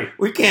growing up. Right.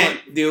 We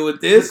can't deal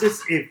with this.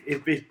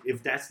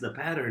 If that's the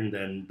pattern,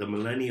 then the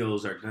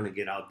millennials are gonna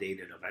get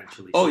outdated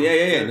eventually. Oh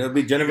yeah. There'll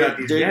be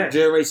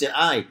Generation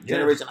I.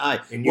 Generation I.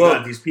 And you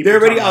got these people. They're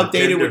already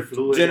outdated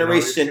with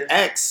Generation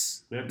X.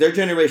 Yeah. They're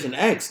Generation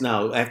X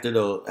now. After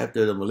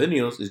the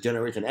millennials is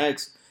Generation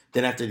X.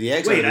 Then after the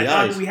X, I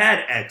thought we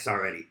had X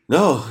already.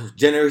 No,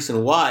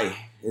 Generation Y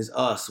is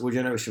us. We're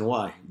Generation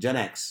Y. Gen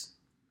X.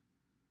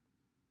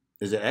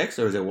 Is it X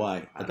or is it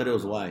Y? I thought it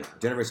was Y.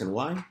 Generation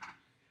Y?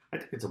 I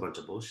think it's a bunch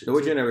of bullshit. So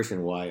we're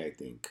Generation Y, I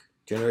think.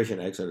 Generation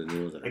X are the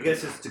new ones. I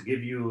guess it's to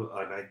give you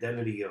an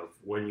identity of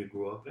when you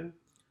grew up in.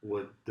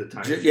 What the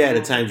times?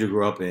 The times you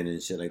grew up in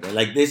and shit like that.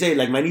 Like they say,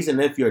 like my niece and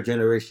nephew are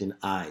Generation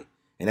I,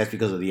 and that's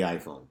because of the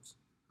iPhones.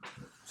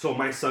 So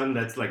my son,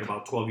 that's like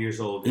about 12 years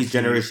old. He's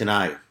Generation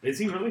I. Is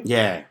he really?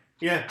 Yeah.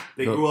 Yeah,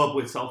 they grew up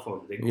with cell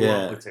phones. They grew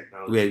up with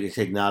technology. We had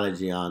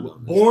technology on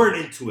them. Born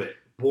into it.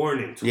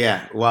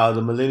 Yeah, while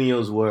the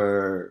millennials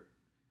were...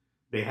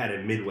 They had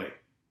it midway.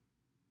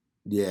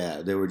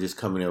 Yeah, they were just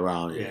coming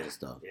around and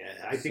stuff. Yeah,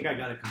 I think I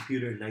got a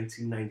computer in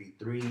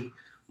 1993.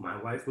 My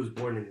wife was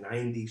born in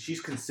 90. She's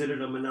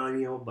considered a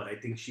millennial, but I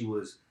think she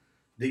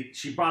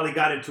probably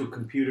got into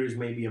computers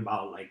maybe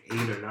about like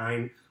 8 or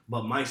 9.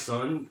 But my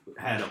son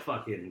had a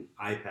fucking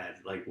iPad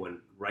right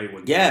when.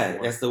 Yeah,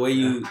 that's the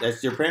way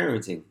that's your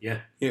parenting. Yeah.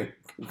 Here,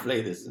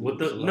 play this. It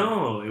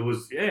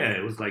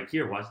was like,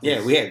 here, watch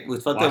this. Yeah,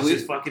 watch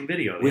this fucking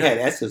video. We had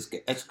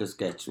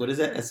Etch-a-Sketch. What is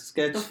that,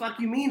 Etch-a-Sketch? The fuck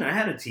you mean? I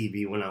had a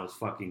TV when I was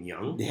fucking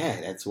young.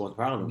 Yeah, that's one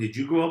problem. Did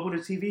you grow up with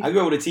a TV? I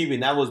grew up with a TV,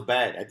 and that was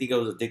bad. I think I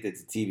was addicted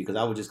to TV because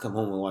I would just come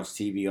home and watch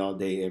TV all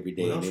day, every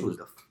day.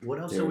 What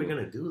else are we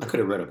going to do? I could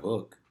have read a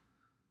book.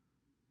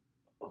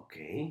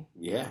 Okay.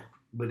 Yeah.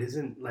 But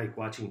isn't like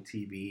watching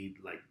TV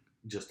like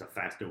just a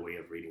faster way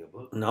of reading a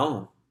book?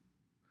 No.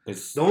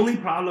 The only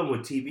problem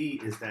with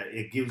TV is that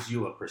it gives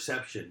you a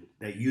perception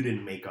that you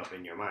didn't make up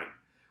in your mind.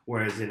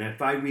 Whereas if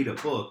I read a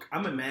book,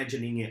 I'm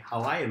imagining it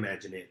how I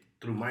imagine it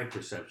through my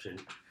perception.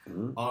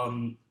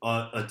 Mm-hmm.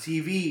 A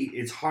TV,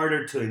 it's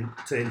harder to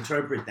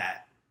interpret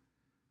that.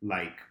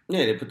 Like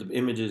they put the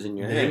images in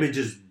your head. The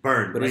images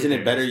burn. But isn't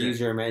it better to use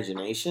your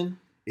imagination?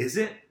 Is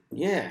it?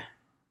 Yeah.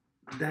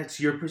 That's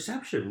your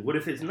perception. What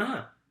if it's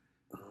not?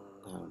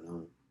 I don't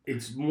know.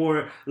 It's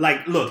more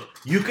like, look,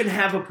 you can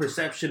have a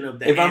perception of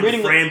the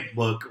Anne Frank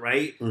book,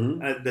 right?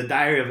 Mm-hmm. The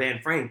Diary of Anne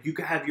Frank. You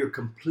can have your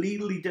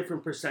completely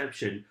different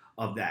perception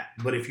of that.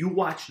 But if you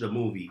watch the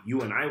movie,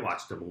 you and I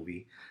watch the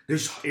movie,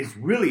 it's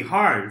really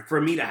hard for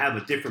me to have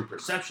a different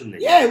perception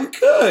than you. Yeah, we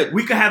could.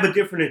 We could have a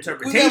different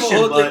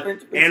interpretation, but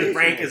Anne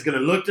Frank is going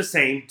to look the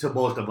same to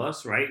both of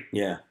us, right?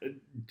 Yeah.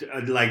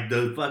 Like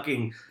the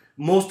fucking...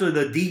 Most of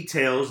the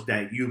details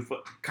that you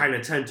kind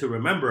of tend to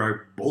remember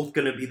are both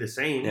going to be the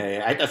same.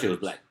 Yeah, I thought she was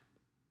black.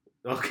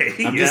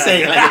 Okay. I'm just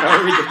saying, like, if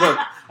I read the book.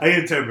 I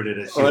interpreted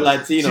it as or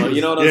Latino, you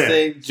know what I'm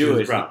saying?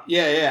 Jewish.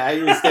 Yeah, I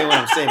understand what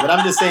I'm saying. But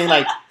I'm just saying,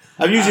 like,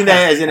 I'm using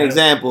that as an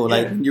example.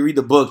 Like, when you read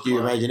the book,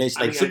 your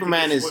imagination. Like,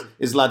 Superman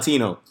is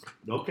Latino.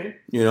 Okay.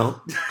 You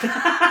know?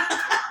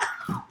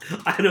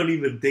 I don't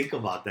even think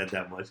about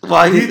that much.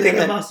 Why do you think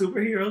about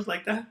superheroes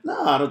like that?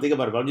 No, I don't think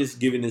about it. But I'm just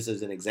giving this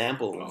as an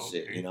example and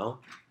shit, you know?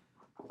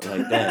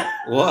 Like that.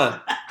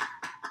 What?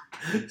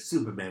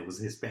 Superman was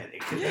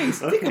Hispanic. Yeah,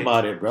 think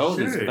about it, bro.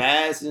 Sure. He's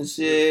fast and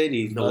shit.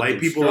 He's the white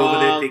people over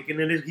there thinking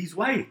that he's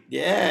white.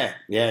 Yeah,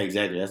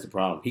 exactly. That's the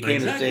problem. He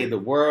came to save the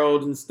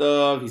world and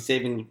stuff. He's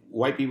saving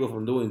white people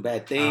from doing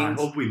bad things.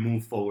 I hope we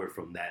move forward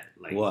from that,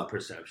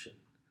 perception.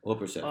 What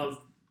perception?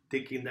 Of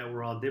thinking that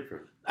we're all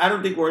different. I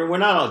don't think we're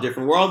not all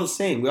different. We're all the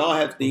same. We all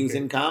have things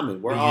in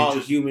common. We're all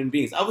human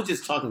beings. I was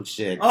just talking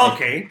shit.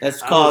 Okay.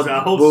 That's called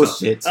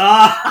bullshit.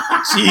 So.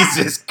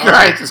 Jesus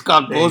Christ, it's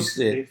called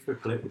bullshit.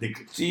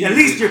 At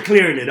least you're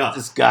clearing it up.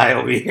 This guy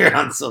over here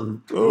on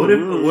some...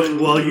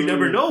 Well, you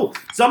never know.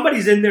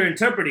 Somebody's in there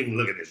interpreting,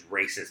 look at this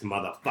racist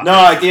motherfucker. No,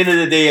 at the end of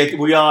the day,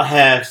 we're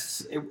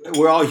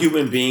all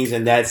human beings,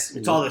 and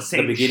it's all the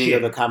same the beginning shit.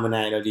 of the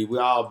commonality. We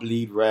all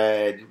bleed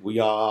red. We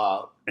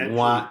all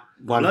want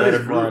better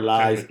for our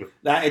lives.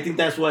 I think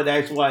that's why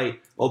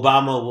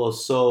Obama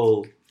was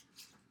so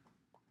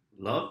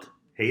loved,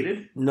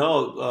 hated.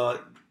 No,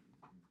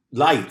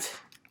 light.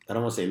 I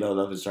don't want to say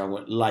love is strong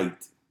word.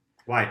 Light.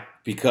 Why?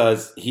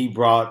 Because he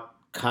brought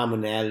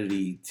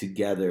commonality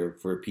together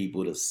for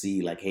people to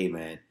see, like, hey,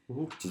 man,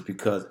 just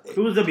because it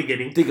was the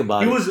beginning. Think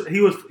about it.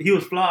 He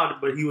was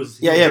flawed, but he was.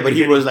 But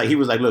he was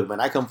like, look, man,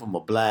 I come from a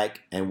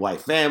black and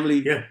white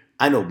family. Yeah.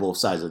 I know both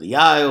sides of the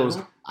aisles.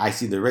 I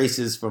see the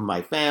races from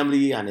my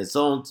family on its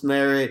own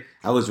merit.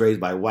 I was raised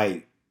by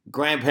white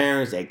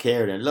grandparents that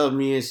cared and loved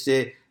me and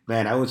shit.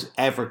 Man, I went to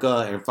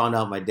Africa and found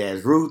out my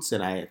dad's roots,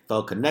 and I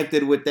felt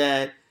connected with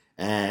that.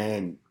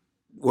 And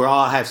we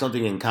all have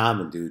something in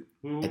common, dude.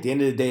 At the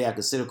end of the day, I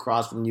could sit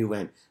across from you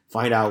and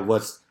find out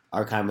what's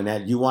our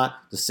commonality. You want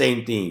the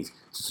same things: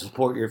 to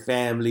support your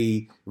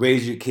family,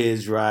 raise your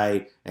kids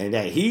right, and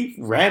that he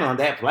ran on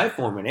that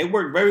platform, and it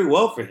worked very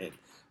well for him.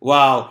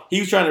 While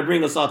he was trying to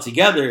bring us all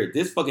together,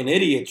 this fucking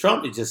idiot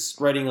Trump is just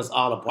spreading us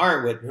all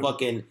apart with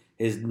fucking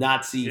his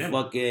Nazi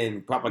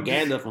fucking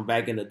propaganda from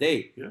back in the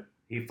day. Yeah.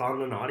 He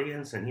found an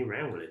audience and he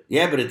ran with it.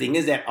 Yeah, but the thing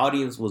is that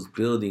audience was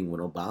building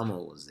when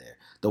Obama was there.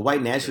 The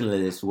white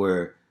nationalists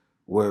were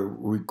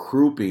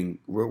recruiting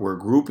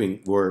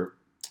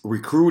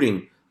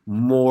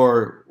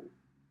more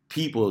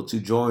people to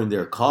join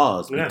their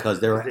cause because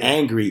they were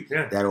angry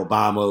that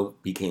Obama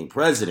became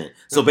president.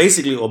 So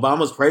basically,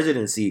 Obama's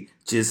presidency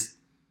just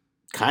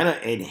kind of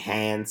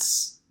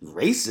enhanced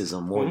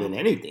racism more than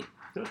anything.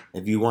 Yeah.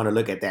 If you want to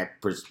look at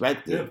that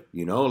perspective,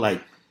 you know,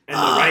 like. And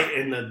the right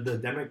and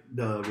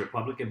the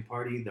Republican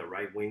Party, the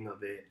right wing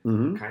of it,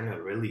 kind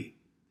of really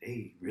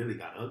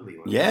got ugly.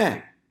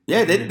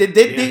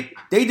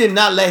 They did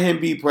not let him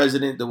be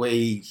president the way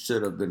he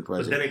should have been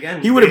president. But then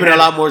again, he would have been a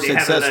lot more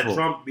successful. They haven't let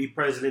Trump be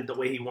president the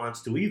way he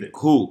wants to either.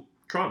 Who?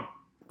 Trump.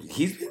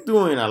 He's been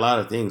doing a lot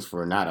of things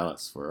for not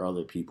us, for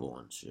other people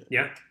and shit.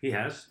 Yeah, he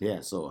has.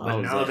 Yeah, so but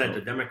now that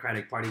the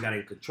Democratic Party got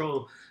in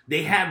control,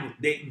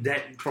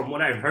 from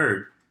what I've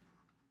heard,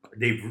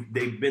 they've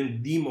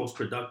been the most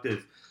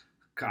productive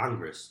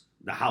Congress,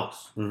 the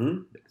House.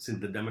 Since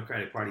the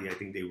Democratic Party, I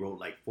think they wrote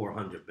like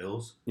 400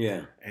 bills.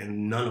 Yeah.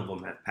 And none of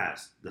them have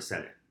passed the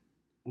Senate.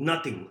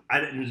 Nothing.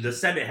 The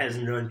Senate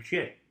hasn't done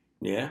shit.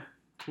 Yeah.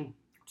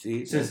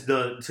 See, since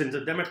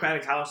the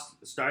Democratic House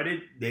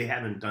started, they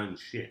haven't done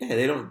shit. Yeah,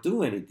 they don't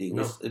do anything.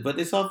 No. But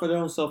it's all for their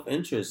own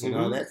self-interest and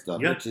all that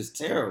stuff, which is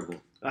terrible.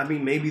 I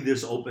mean, maybe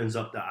this opens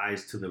up the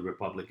eyes to the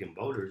Republican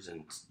voters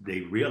and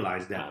they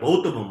realize that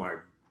both of them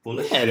are full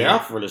of shit. Yeah, they are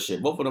full of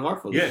shit. Both of them are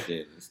full of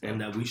shit.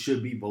 And that we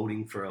should be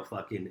voting for a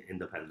fucking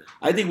independent.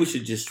 I think we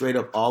should just straight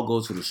up all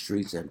go to the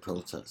streets and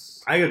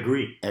protest. I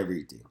agree.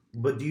 Everything.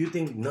 But do you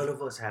think none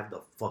of us have the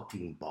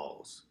fucking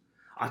balls?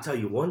 I'll tell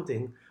you one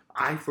thing.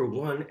 I, for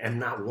one, am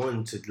not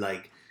one to,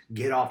 like,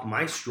 get off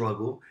my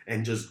struggle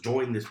and just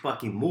join this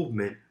fucking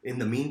movement. In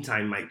the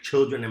meantime, my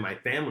children and my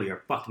family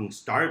are fucking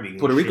starving.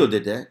 Puerto Rico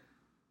did that.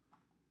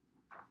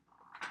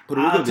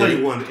 I'll tell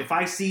you one. If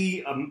I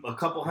see a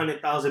couple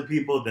 100,000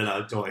 people, then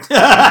I'll join.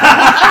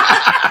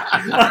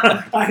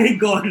 I ain't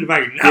going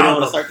right now. You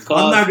don't want to start the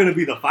cause? I'm not going to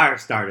be the fire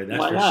starter.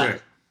 That's for not? sure.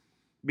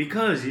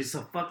 Because it's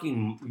a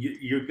fucking...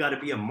 You got to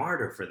be a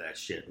martyr for that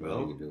shit,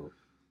 bro. Yeah, you do.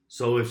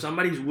 So if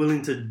somebody's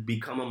willing to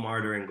become a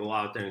martyr and go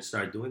out there and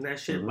start doing that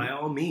shit, by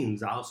all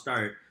means, I'll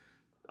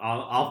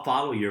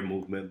follow your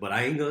movement, but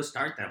I ain't gonna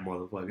start that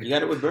motherfucker. You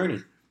got it with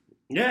Bernie.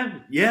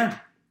 Yeah.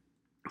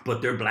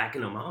 But they're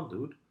blacking them out,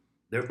 dude.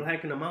 They're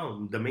blacking them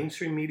out. The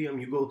mainstream medium,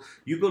 you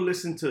go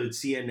listen to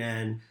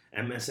CNN,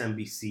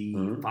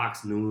 MSNBC,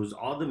 Fox News,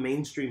 all the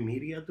mainstream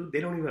media, dude.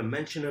 They don't even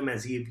mention him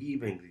as if he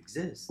even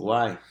exists.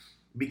 Why?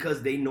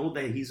 Because they know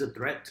that he's a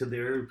threat to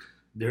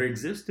their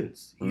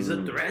existence. He's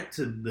a threat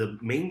to the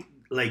main,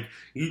 like,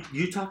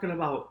 you talking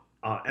about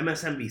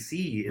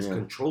MSNBC is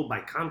controlled by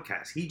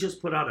Comcast. He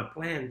just put out a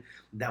plan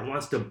that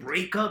wants to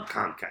break up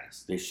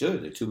Comcast. They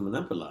should. They're too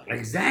monopolized.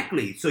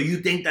 Exactly. So you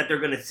think that they're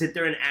going to sit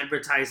there and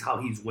advertise how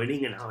he's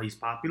winning and how he's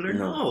popular?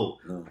 No.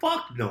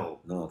 Fuck no.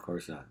 No, of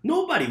course not.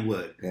 Nobody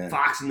would. Yeah.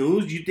 Fox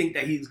News, you think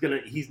that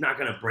he's not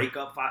going to break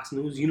up Fox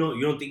News? You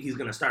don't think he's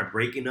going to start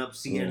breaking up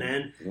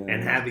CNN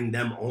and having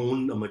them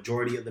own the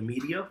majority of the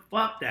media?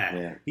 Fuck that.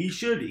 Yeah. He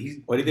should.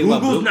 What do you think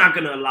Google's not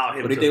going to allow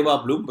him. What do you think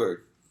about Bloomberg?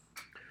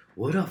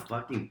 What a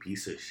fucking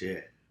piece of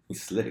shit.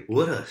 He's slick.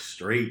 What a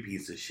straight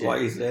piece of shit. Why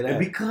you say that? And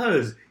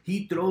because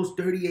he throws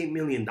 $38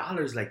 million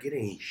like it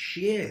ain't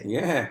shit.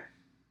 Yeah.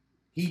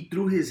 He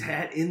threw his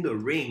hat in the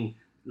ring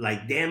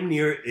like damn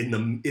near in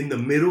the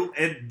middle,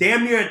 and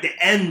damn near at the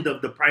end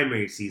of the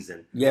primary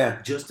season.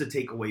 Yeah. Just to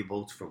take away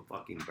votes from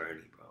fucking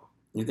Bernie, bro.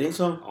 You think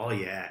so? Oh,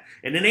 yeah.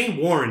 And it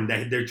ain't Warren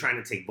that they're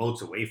trying to take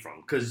votes away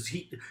from. Because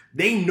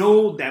they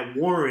know that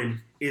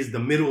Warren is the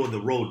middle of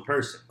the road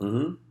person.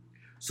 Mm-hmm.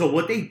 So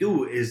what they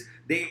do is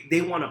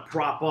they want to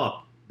prop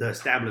up the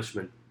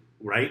establishment,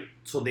 right?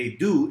 So they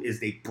do is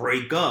they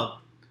break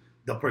up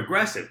the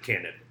progressive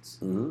candidates.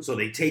 Mm-hmm. So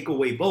they take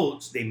away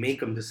votes. They make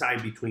them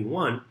decide between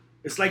one.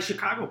 It's like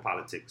Chicago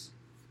politics.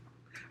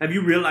 Have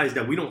you realized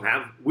that we don't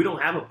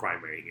have a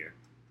primary here?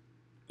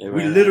 Yeah,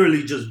 we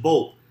literally just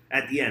vote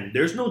at the end.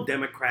 There's no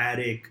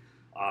Democratic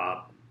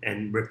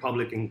and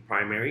Republican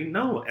primary.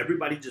 No,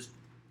 everybody just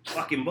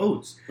fucking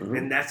votes,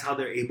 and that's how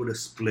they're able to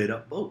split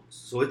up votes.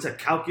 So it's a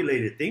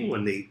calculated thing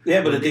when they.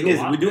 Yeah, but the thing is,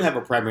 we do have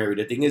a primary.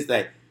 The thing is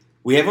that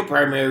we have a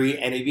primary,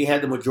 and if you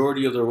have the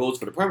majority of the votes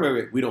for the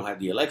primary, we don't have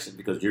the election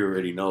because you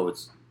already know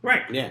it's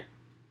right. Yeah,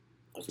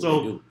 that's what So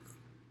they do.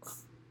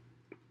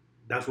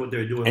 That's what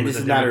they're doing. And with this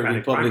is the not a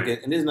Democratic Republican,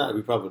 primary. and this is not a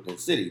Republican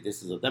city.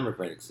 This is a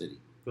Democratic city.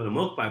 For the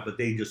most part, but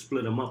they just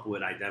split them up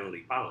with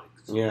identity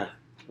politics. Yeah.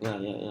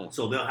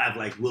 So they'll have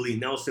like Willie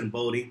Nelson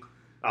voting,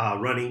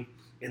 running,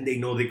 and they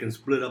know they can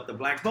split up the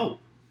black vote.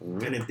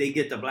 Mm-hmm. And if they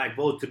get the black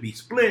vote to be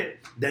split,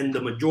 then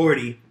the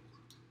majority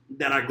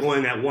that are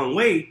going that one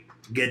way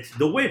gets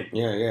the win.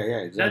 Yeah,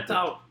 exactly. That's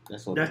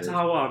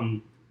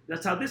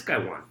how this guy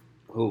won.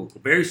 Who?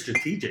 Very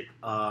strategic.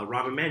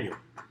 Rahm Emanuel.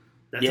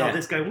 That's how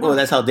this guy won. Oh,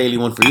 that's how Daley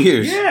won for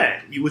years.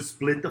 Yeah, he would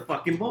split the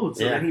fucking vote.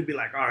 So Yeah. then he'd be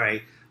like, all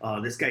right,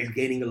 this guy's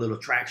gaining a little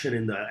traction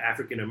in the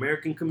African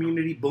American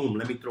community. Boom,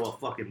 let me throw a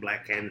fucking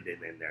black candidate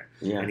in there.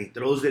 Yeah. And he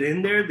throws it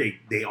in there.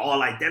 They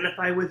all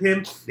identify with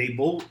him. They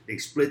vote. They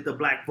split the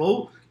black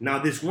vote. Now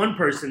this one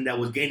person that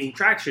was gaining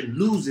traction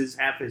loses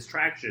half his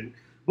traction.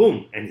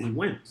 Boom, and he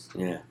wins.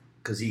 Yeah.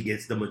 Because he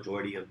gets the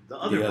majority of the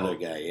other The other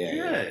vote. guy,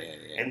 yeah.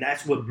 And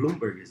that's what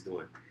Bloomberg is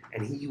doing.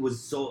 And he's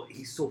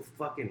so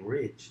fucking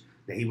rich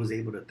that he was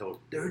able to throw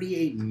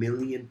 $38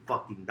 million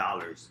fucking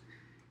dollars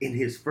in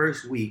his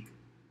first week,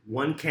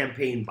 one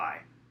campaign buy.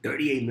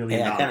 $38 million.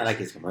 Yeah, I kind of like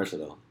his commercial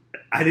though.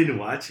 I didn't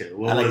watch it.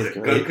 What I like was his it?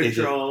 commercial. Gun It's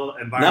control, No,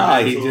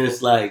 environmental. he's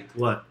just like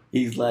what?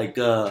 he's like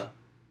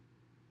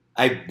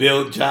I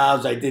built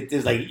jobs. I did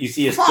this. Like you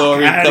see a Fuck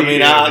story outta coming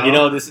here, out. bro. You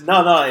know this. And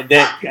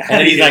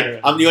then he's outta here.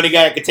 like, I'm the only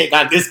guy that can take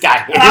on this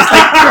guy. And it's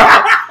like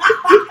Trump.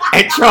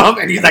 And Trump,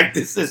 and he's like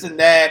this and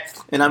that,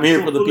 and I'm here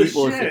So for the full of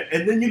people. And shit.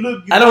 shit. And then you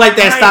look. I don't like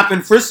that behind- stop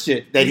and frisk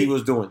shit that he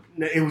was doing.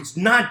 It was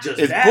not just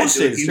It's that.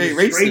 bullshit. Dude. He Straight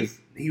was racist.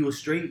 He was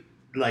straight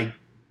like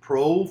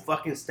pro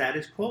fucking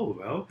status quo,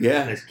 bro.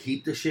 Yeah. Let's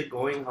keep the shit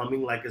going,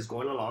 humming like it's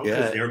going along Yeah.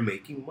 because they're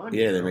making money.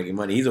 Yeah, they're bro. making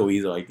money. He's a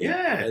weasel, I think.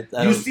 Yeah.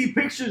 I You don't- see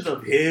pictures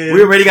of him.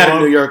 we already got a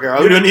Trump. New Yorker.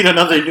 We don't need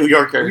another New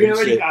Yorker. We and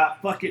already shit.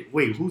 got fucking.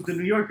 Wait, who's the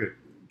New Yorker?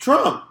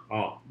 Trump.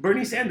 Oh,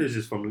 Bernie Sanders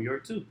is from New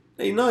York too.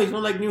 Hey, no, he's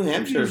from like New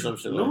Hampshire or some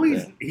shit. No, like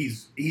that.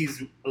 he's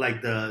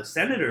like the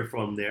senator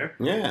from there,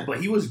 Yeah,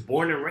 but he was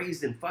born and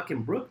raised in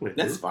fucking Brooklyn.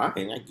 that's dude.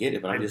 fine. I get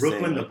it, but I'm Like just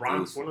Brooklyn, saying. the like,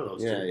 Bronx, please. one of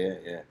those. Yeah, two.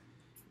 yeah.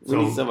 We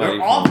need So somebody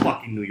they're all from-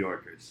 fucking New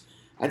Yorkers.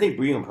 I think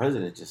being a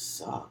president just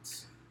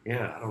sucks.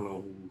 Yeah, I don't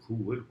know who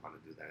would want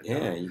to do that.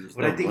 Yeah, you just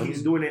But I don't think want he's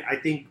to. doing it. I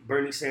think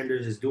Bernie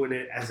Sanders is doing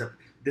it as a.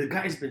 The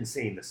guy's been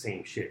saying the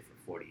same shit for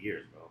 40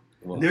 years, bro.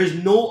 Well, There's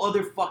no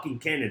other fucking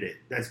candidate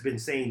that's been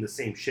saying the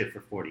same shit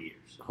for 40 years.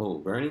 who,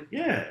 Bernie?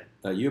 Yeah,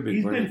 You're a big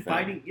he's Bernie been fan.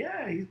 fighting.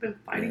 Yeah, he's been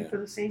fighting Yeah. for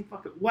the same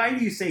fucking. Why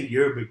do you say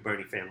you're a big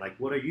Bernie fan? Like,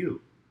 what are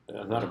you?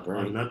 I'm not a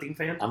Bernie. nothing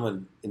fan. I'm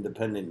an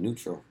independent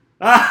neutral.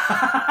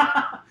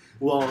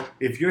 Well,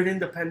 if you're an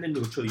independent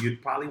neutral,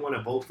 you'd probably want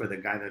to vote for the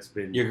guy that's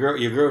been. Your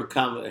girl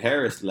Kamala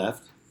Harris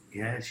left.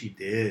 Yeah, she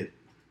did.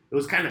 It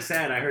was kind of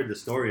sad. I heard the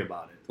story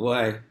about it.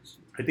 Why?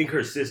 I think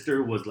her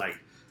sister was like,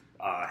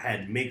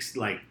 had mixed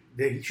like.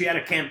 She had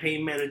a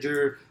campaign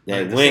manager. Yeah,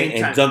 at the went same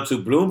and time- jumped to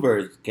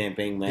Bloomberg's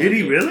campaign manager. Did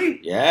he really?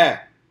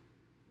 Yeah.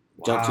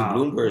 Jumped to Wow,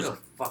 Bloomberg's. What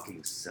a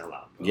fucking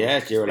sellout, bro. Yeah,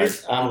 she was like,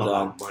 It's I'm all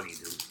done. about money,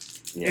 dude.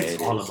 Yeah, It's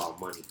it all is. about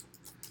money.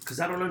 Because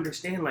I don't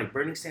understand. Like,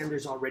 Bernie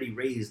Sanders already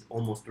raised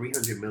almost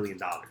 $300 million,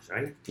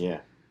 right? Yeah.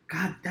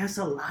 God, that's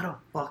a lot of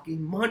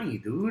fucking money,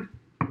 dude.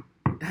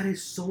 That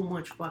is so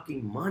much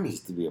fucking money.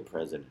 Just to be a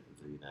president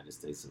of the United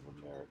States of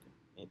America.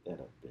 Ain't that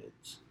a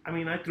bitch? I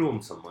mean, I threw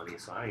him some money,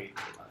 so I ain't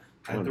gonna lie.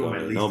 I Don't threw him at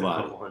donate least nobody.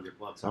 a couple $100. I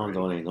don't already.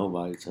 donate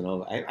nobody to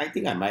nobody. I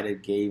think I might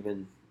have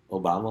given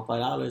Obama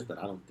 $5, but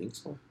I don't think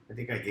so. I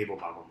think I gave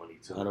Obama money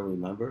too. I don't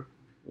remember.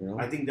 You know?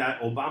 I think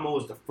that Obama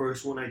was the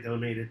first one I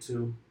donated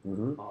to.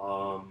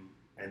 Mm-hmm.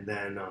 And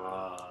then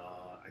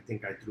I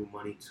think I threw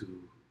money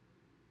to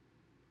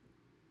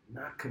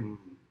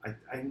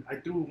I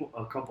threw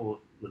a couple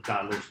of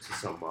dollars to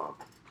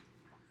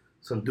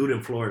some dude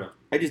in Florida.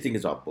 I just think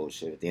it's all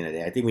bullshit at the end of the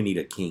day. I think we need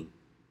a king.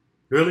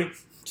 Really?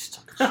 Just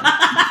talking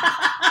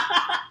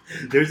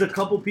shit. There's a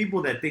couple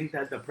people that think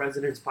that the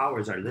president's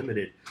powers are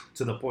limited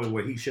to the point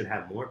where he should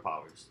have more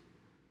powers,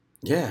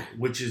 Yeah.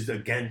 which is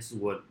against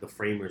what the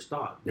framers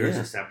thought. There's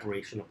Yeah. a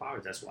separation of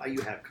powers. That's why you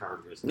have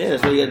Congress. Yeah,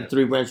 that's why you got the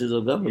three branches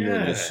of government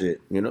Yeah. and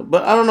shit. You know?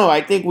 But I don't know.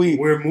 I think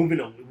We're moving.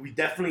 We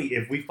definitely,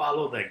 if we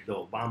follow like the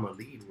Obama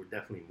lead, we're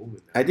definitely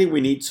moving. I think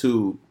we need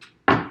to.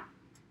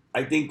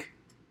 I think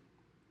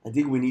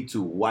we need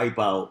to wipe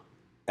out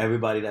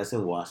everybody that's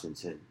in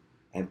Washington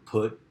and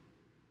put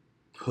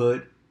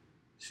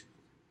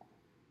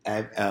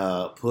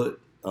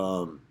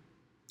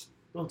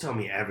Don't tell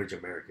me average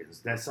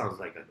Americans. That sounds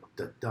like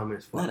the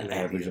dumbest not fucking an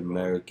average idea, bro.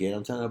 American.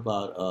 I'm talking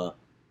about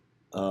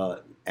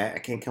I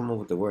can't come up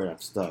with the word. I'm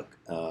stuck.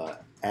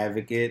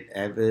 Advocate,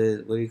 what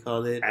do you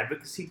call it?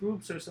 Advocacy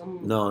groups or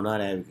something? No,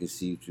 not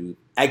advocacy.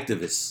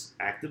 Activists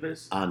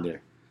Activists? on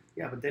there.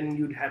 Yeah, but then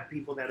you'd have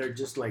people that are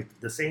just like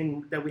the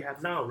same that we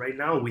have now. Right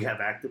now, we have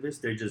activists.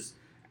 They're just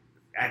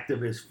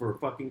activists for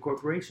fucking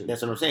corporations.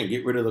 That's what I'm saying.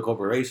 Get rid of the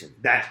corporation.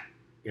 That.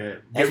 Yeah.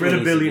 That's Get rid what of needs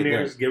to get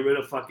billionaires. done. Get rid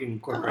of fucking I don't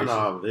corporations.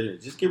 know,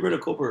 just get rid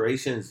of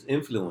corporations'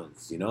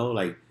 influence. You know,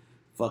 like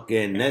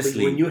fucking But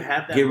Nestle. when you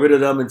have that, Get rid of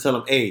them and tell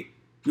them, hey,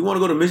 you want to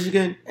go to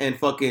Michigan and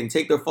fucking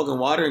take their fucking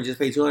water and just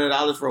pay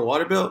 $200 for a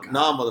water bill? God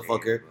Nah, damn,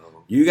 motherfucker.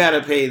 bro. You got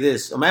to pay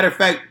this. A matter of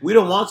fact, we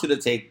don't want you to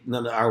take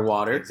none of our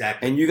water.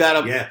 Exactly. And you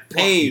got to Yeah,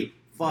 pay.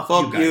 Fuck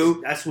Fuck guys.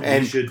 you. That's what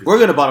And we should do. we're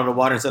going to bottle the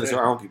water instead of serve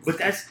our own people. But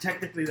that's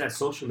technically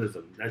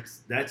socialism.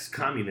 That's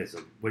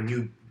communism. When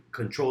you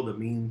control the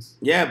means.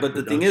 Yeah, but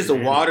the thing is, the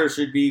water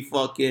should be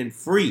fucking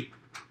free.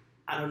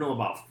 I don't know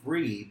about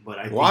free, but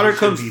I think Water it should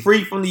comes be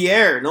free from the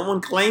air. No one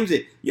claims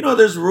it. You know,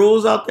 there's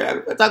rules out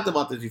there. I talked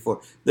about this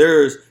before.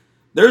 There's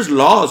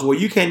laws where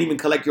you can't even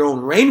collect your own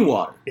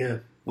rainwater. Yeah.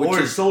 Which Or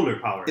is- solar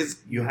power. it's-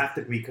 You have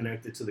to be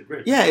connected to the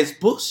grid. Yeah, it's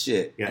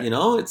bullshit. Yeah. You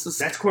know, it's a,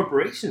 That's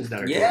corporations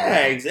that are doing yeah,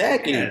 that.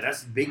 exactly. Yeah,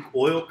 that's big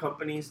oil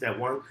companies that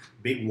want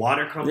big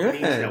water companies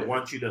Yeah. that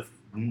want you to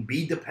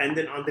be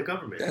dependent on the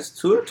government. That's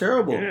too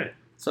terrible. Yeah.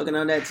 Sucking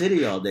on that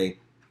titty all day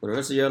for the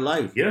rest of your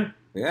life. Yeah.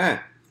 Yeah.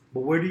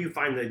 But where do you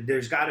find that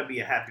there's got to be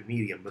a happy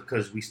medium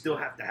because we still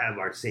have to have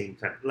our same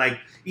time. Like,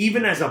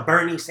 even as a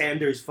Bernie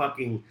Sanders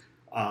fucking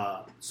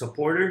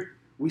supporter,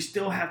 we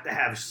still have to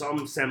have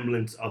some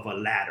semblance of a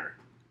ladder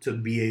to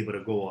be able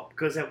to go up.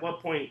 Because at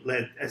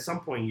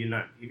some point,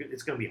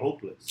 it's going to be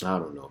hopeless. I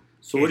don't know.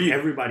 So what do you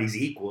Everybody's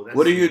equal. That's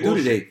what are you gonna do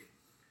bullshit. today?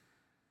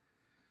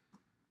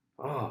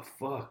 Oh,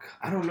 fuck.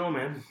 I don't know,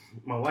 man.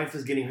 My wife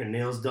is getting her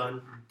nails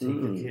done. Take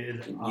the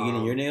kid. You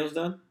getting your nails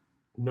done?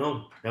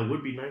 No, that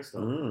would be nice,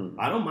 though.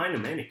 I don't mind a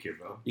manicure,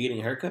 bro. You getting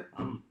a haircut?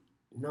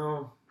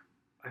 No,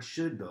 I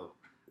should, though.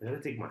 I gotta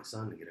take my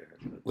son to get a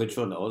haircut. Which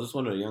one? The oldest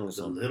one or the youngest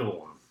The one? little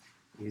one.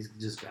 He's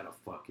just got a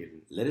fucking...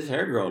 Let his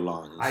hair grow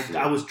long. and shit.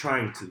 I was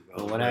trying to, bro.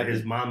 Well, what But happened?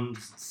 his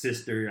mom's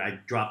sister, I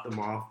dropped him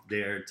off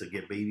there to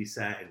get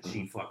babysat, and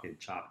she fucking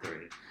chopped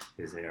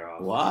his hair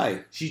off.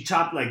 Why? She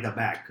chopped, like, the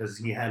back, because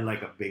he had,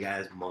 like, a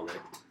big-ass mullet.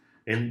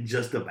 And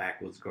just the back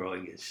was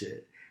growing and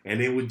shit.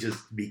 And it would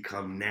just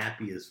become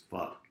nappy as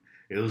fuck.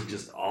 It was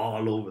just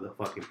all over the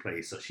fucking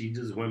place. So she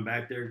just went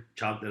back there,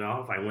 chopped it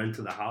off. I went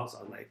to the house.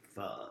 I was like,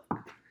 fuck.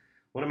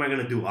 What am I going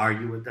to do,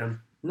 argue with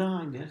them? No,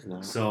 I guess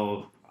not.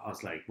 So I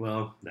was like,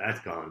 well, that's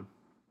gone.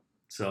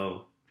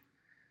 So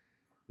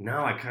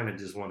now I kind of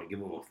just want to give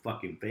him a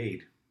fucking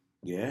fade.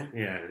 Yeah?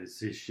 Yeah, his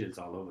shit's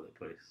all over the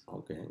place.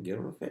 Okay, get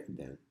him a fade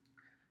then.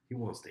 He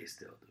won't stay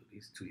still, dude.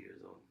 He's 2 years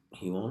old.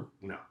 He won't?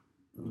 No,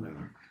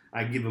 never.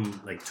 I give him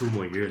like 2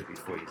 more years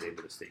before he's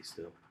able to stay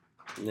still.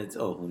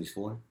 When he's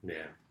 4? Yeah.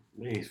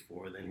 When he's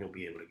 4, then he'll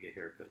be able to get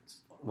haircuts.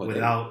 What,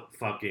 without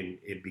fucking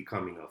it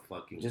becoming a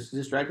fucking... Just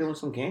distract him with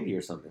some candy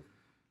or something.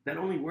 That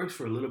only works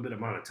for a little bit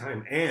amount of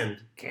time.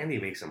 And candy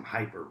makes him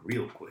hyper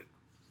real quick.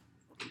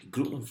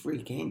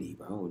 Gluten-free candy,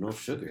 bro, with no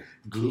sugar.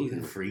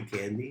 Gluten-free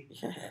candy?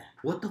 Yeah.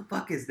 What the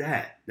fuck is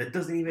that? That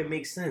doesn't even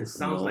make sense.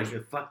 Sounds No. like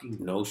a fucking...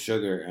 No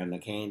sugar on the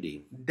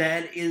candy.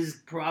 That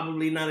is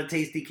probably not a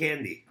tasty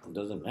candy. It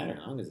doesn't matter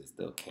as long as it's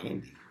still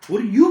candy.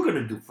 What are you going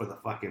to do for the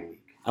fucking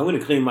week? I'm going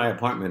to clean my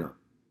apartment up.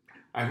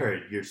 I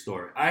heard your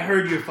story. I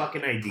heard your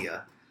fucking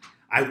idea.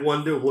 I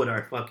wonder what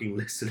our fucking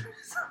listeners...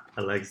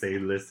 I like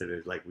saying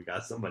listeners like we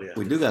got somebody else.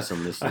 We do got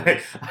some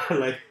listeners. I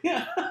like...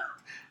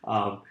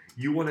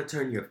 you want to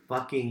turn your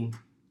fucking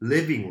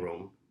living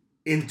room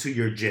into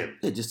your gym.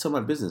 Yeah, just tell my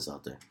business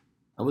out there.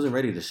 I wasn't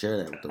ready to share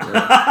that with the world.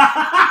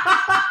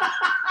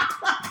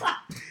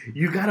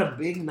 You got a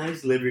big,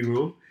 nice living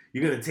room.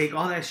 You're going to take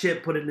all that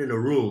shit, put it in a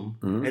room,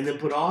 Mhm. and then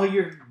put all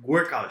your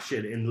workout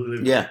shit in the living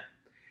room. Yeah.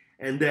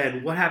 And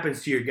then what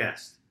happens to your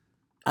guests?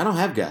 I don't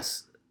have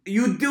guests.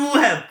 You do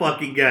have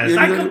fucking guests. You're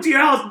I the come only- to your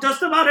house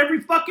just about every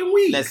fucking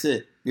week. That's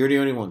it. You're the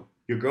only one.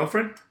 Your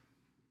girlfriend?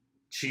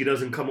 She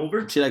doesn't come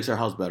over? She likes her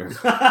house better.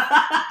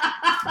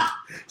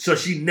 So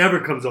she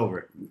never comes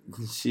over.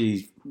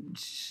 She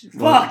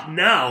Fuck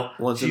now.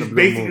 once in a She's blue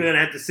basically moon. going to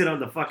have to sit on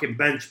the fucking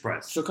bench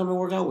press. She'll come and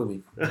work out with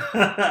me.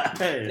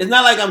 Hey. It's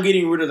not like I'm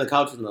getting rid of the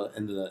couch and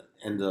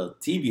the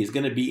TV. It's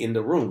gonna be in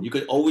the room. You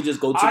could always just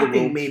go to the I room.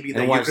 think maybe that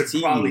and you watch could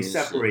TV probably and shit.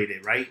 separate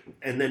it, right?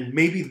 And then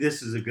maybe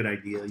this is a good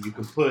idea. You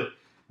could put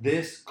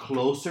this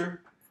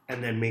closer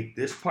and then make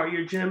this part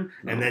your gym,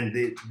 No. and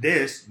then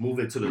this move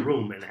it to the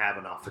room and have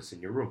an office in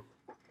your room.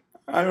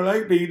 I don't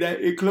like being that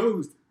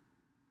enclosed.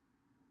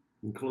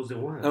 And close it I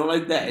one. don't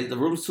like that. The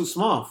room's too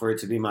small for it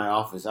to be my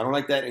office. I don't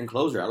like that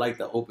enclosure. I like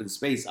the open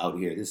space out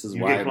here. This is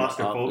You why get my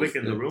claustrophobic office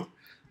in the is- room.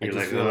 I You're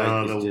just like, feel like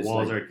oh, it's the just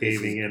walls like, are this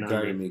caving is in on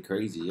driving me. me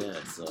crazy. Yeah,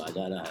 so I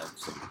gotta have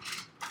some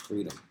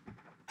freedom.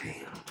 Damn.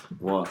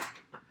 What?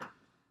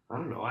 I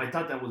don't know. I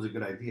thought that was a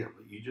good idea,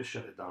 but you just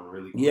shut it down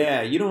really quick.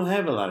 Yeah, you don't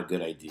have a lot of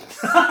good ideas.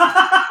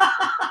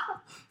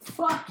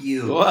 Fuck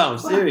you. Wow, I'm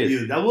Fuck serious.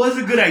 you. That was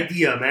a good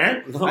idea,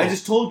 man. No. I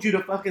just told you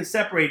to fucking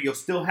separate. You'll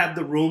still have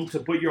the room to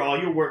put all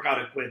your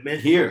workout equipment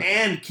Here.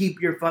 and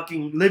keep your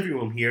fucking living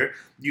room here.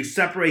 You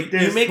separate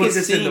this, You make put it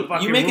this in the seem.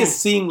 fucking You make room. it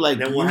seem like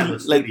Then you we'll have a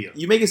like. studio.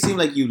 You make it seem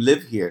like you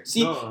live here.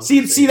 See, No, I'm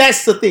see. saying-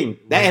 That's the thing.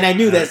 And I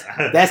knew that's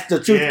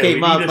the truth Yeah, came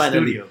we out need a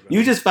finally. studio, bro.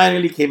 You just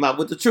finally came out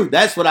with the truth.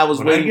 That's what I was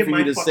When I waiting get for my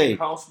you to fucking say.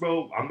 house,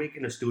 bro, I'm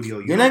making a studio.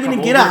 You're not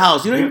gonna get a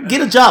house. You don't even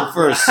get a job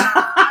first,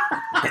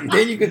 and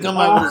then you can come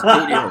out with a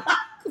studio.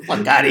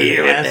 Fuck out of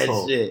here with that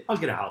Asshole. shit. I'll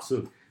get a house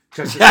soon.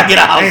 Check this I get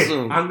a house Hey,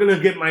 soon. I'm gonna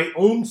get my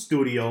own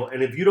studio,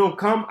 and if you don't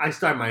come, I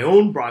start my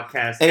own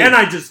broadcast, Hey. and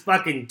I just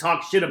fucking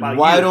talk shit about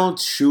Why you.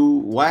 don't you?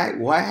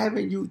 Why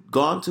haven't you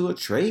gone to a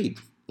trade?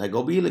 Like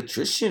go be an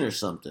electrician or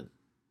something.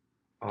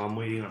 Oh, I'm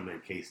waiting on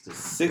that case to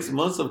 6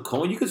 months of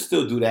coin, you could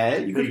still do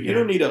that. You No, could, you you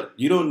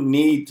don't can't.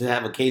 need to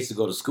have a case to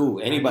go to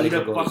school. Anybody I can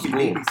need go a to fucking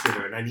school.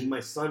 babysitter, and I need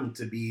my son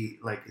to be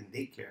like in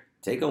daycare.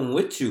 Take them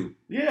with you.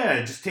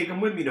 Yeah, just take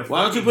him with me to.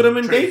 Why don't you fucking put them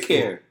in trade daycare?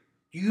 school.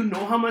 Do you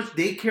know how much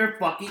daycare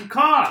fucking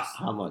costs?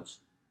 How much?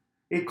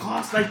 It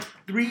costs like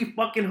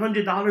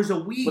 $300 a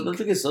week. But don't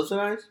you get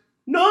subsidized?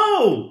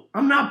 No,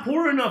 I'm not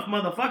poor enough,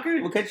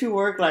 motherfucker. Well, can't you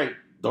work like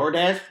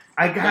DoorDash?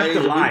 I have Days to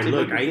a week lie. to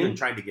Look, make I it even in?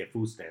 tried to get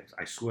food stamps.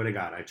 I swear to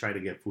God, I tried to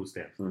get food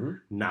stamps. Mm-hmm.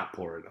 Not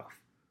poor enough.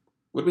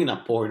 What do you mean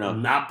not poor enough?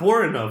 Not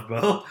poor enough,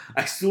 bro.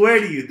 I swear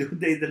to you, dude,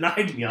 they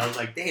denied me. I was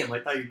like, damn, I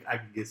thought I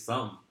could get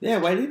some. Yeah,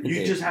 why didn't You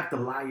they? just have to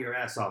lie your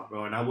ass off,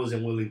 bro, and I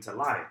wasn't willing to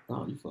lie.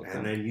 Oh, you fucked And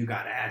up. then you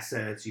got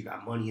assets, you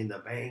got money in the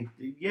bank.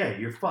 Yeah,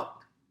 you're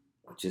fucked.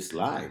 Just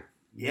lie.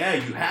 Yeah,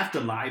 you have to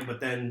lie, but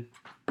then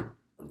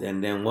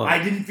Then what?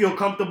 I didn't feel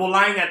comfortable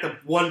lying at the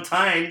one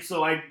time,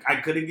 so I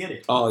couldn't get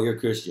it. Oh, you're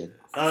Christian.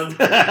 I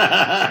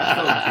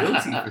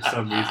felt guilty for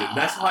some reason.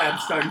 That's why I'm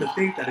starting to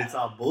think that it's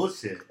all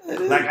bullshit.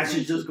 Like, I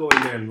should just go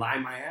in there and lie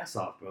my ass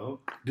off, bro.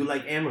 Do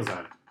like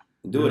Amazon.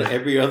 Do it.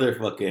 Every other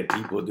fucking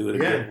people do it.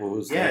 Yeah, Food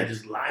yeah, stamps.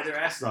 just lie their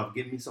asses off.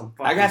 Give me some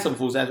fucking... I got some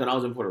food stamps when I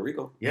was in Puerto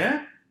Rico.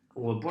 Yeah?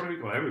 Well, Puerto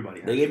Rico,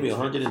 everybody has They gave me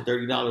food stamps.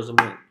 $130 a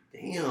month.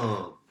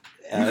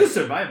 Damn. You could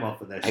survive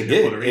off of that I shit in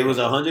did. Puerto Rico. It was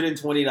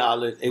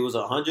 $120. It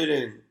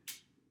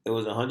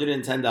was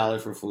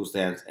 $110 for food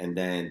stamps and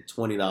then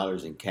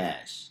 $20 in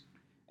cash.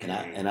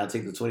 And I'll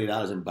take the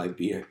 $20 and buy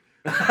beer.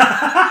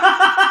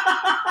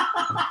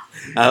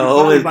 I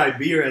always buy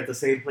beer at the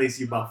same place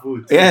you buy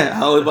food. Too. Yeah,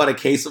 I always bought a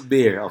case of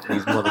beer off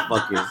these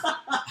motherfuckers,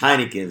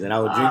 Heinekens, and I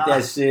would drink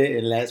that shit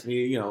and last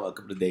me, a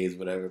couple of days,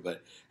 whatever.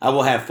 But I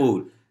will have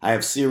food. I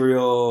have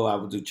cereal. I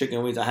will do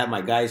chicken wings. I have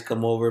my guys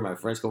come over, my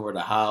friends come over to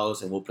the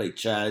house, and we'll play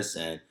chess,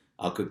 and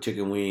I'll cook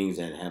chicken wings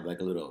and have like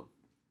a little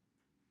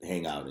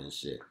hangout and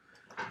shit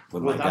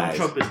with Well, my Donald guys.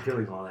 Trump is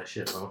killing all that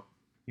shit, bro.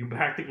 You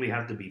practically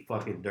have to be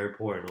fucking dirt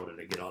poor in order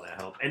to get all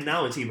that help. And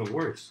now it's even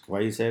worse. Why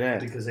do you say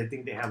that? Because I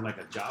think they have like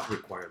a job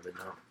requirement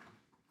now.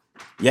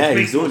 Yeah, Which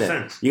he's makes no doing that.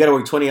 sense. You got to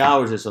work 20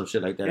 hours or some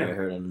shit like that. Yeah. I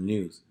heard on the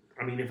news.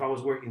 I mean, if I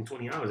was working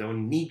 20 hours, I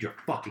wouldn't need your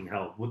fucking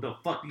help. What the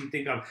fuck do you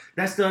think I'm...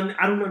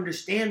 I don't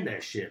understand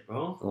that shit,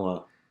 bro.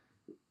 Well,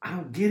 I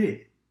don't get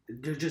it.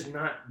 They're just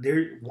not...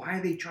 Why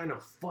are they trying to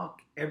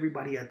fuck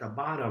everybody at the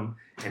bottom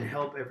and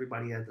help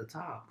everybody at the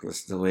top?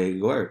 that's the way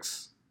it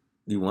works.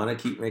 You want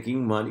to keep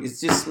making money. It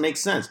just makes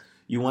sense.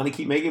 You want to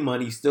keep making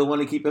money. You still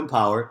want to keep in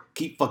power.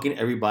 Keep fucking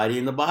everybody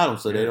in the bottom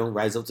so they don't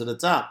rise up to the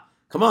top.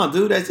 Come on,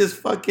 dude. That's just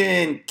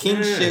fucking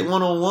king shit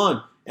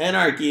 101.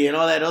 Anarchy and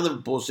all that other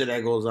bullshit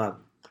that goes on.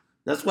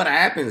 That's what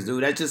happens,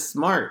 dude. That's just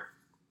smart.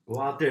 Go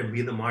out there and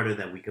be the martyr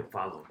that we can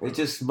follow. Bro. It's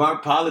just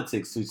smart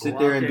politics to sit Go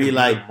there out and be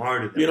like, the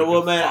martyr that you know we what,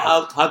 can man?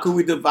 follow. How could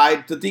we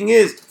divide? The thing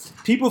is,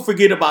 people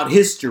forget about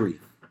history.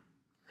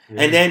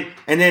 Yeah.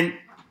 And then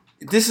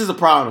this is a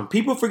problem.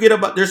 People forget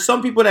about. There's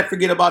some people that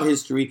forget about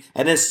history,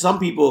 and then some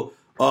people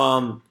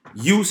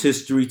use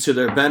history to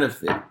their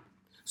benefit.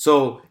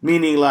 So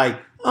meaning like,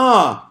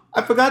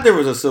 I forgot there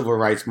was a civil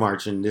rights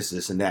march and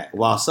this and that.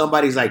 While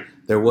somebody's like,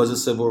 there was a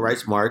civil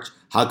rights march.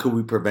 How could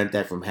we prevent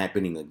that from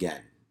happening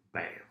again?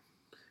 Bam.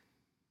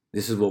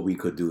 This is what we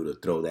could do to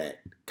throw that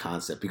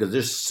concept because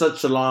there's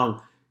such a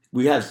long.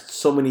 We have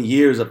so many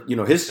years of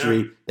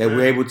history that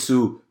we're able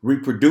to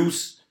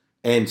reproduce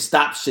and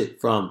stop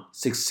shit from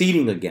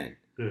succeeding again.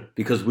 Yeah.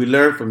 Because we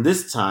learned from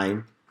this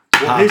time.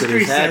 Well, how could history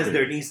this says happen?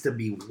 there needs to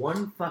be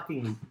one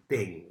fucking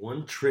thing,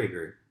 one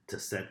trigger to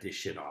set this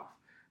shit off.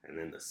 And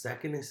then the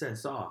second it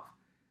sets off,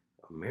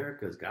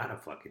 America's gotta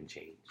fucking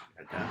change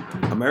at that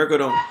point. America's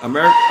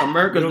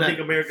You don't not, think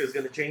America's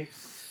gonna change?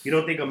 You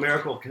don't think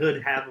America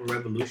could have a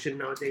revolution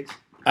nowadays?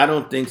 I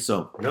don't think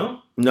so. No?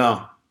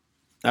 No,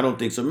 I don't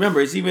think so. Remember,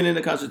 it's even in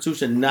the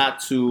Constitution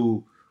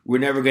we're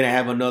never going to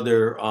have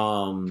another,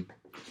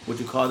 what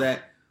you call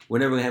that? We're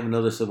never going to have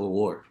another civil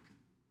war.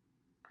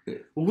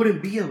 It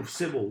wouldn't be a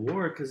civil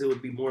war because it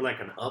would be more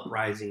like an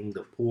uprising,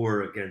 the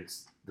poor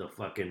against the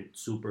fucking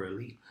super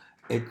elite.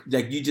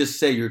 Like you just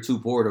say you're too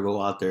poor to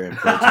go out there and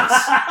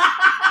protest.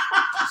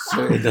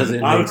 So it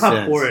doesn't I'm make not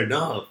sense. poor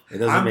enough. It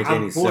doesn't make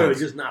any poor, sense.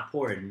 just not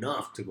poor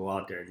enough to go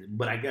out there.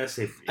 But I guess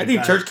I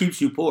think church keeps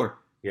you poor.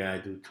 Yeah, I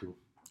do too.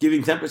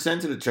 Giving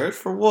 10% to the church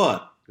for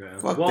what? Yeah.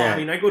 Fuck well, that. I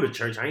mean, I go to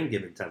church. I ain't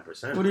giving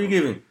 10%. What are you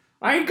giving?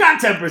 I ain't got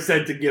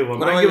 10% to give them.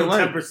 What I about give your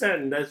them wife? 10%,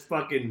 and that's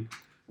fucking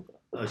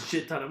a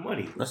shit ton of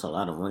money. That's a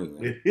lot of money,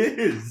 man. It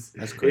is.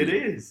 That's crazy.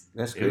 It is.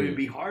 That's It crazy. would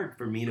be hard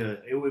for me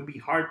to. It would be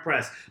hard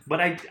pressed. But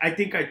I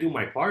think I do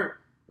my part.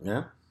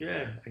 Yeah,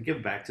 Yeah, I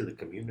give back to the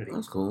community.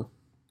 that's cool.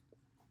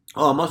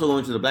 Oh, I'm also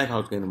going to the Black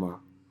House game tomorrow.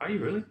 Are you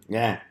really?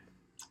 Yeah.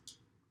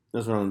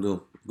 That's what I'm going to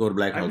do. Go to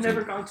Black House I've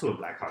never game. gone to a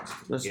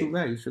Blackhawks That's game. too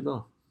bad. You should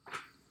go.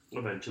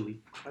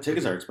 Eventually.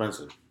 Tickets are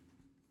expensive.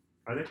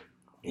 Are they?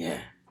 Yeah.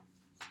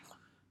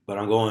 But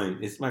I'm going.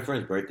 It's my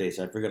friend's birthday,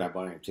 so I figured I'd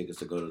buy him tickets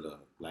to go to the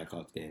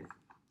Blackhawks game.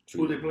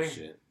 Who they Treat him and playing?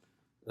 shit.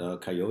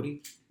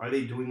 Coyote? Are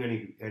they doing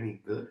any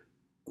good?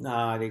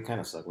 Nah, they kind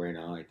of suck right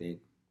now, I think.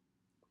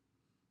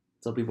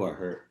 Some people are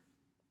hurt.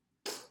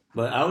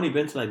 But I only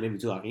been to like maybe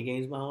 2 hockey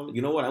games, my own.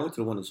 You know what? I went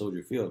to the one in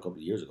Soldier Field a couple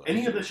of years ago.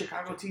 Any of the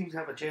Chicago teams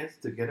have a chance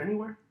to get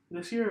anywhere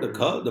this year?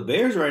 The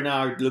Bears right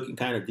now are looking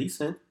kind of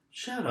decent.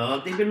 Shut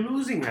up! They've been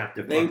losing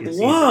after They fucking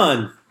season.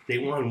 won. They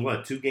won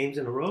what? 2 games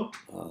in a row?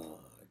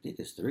 I think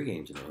it's 3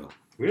 games in a row.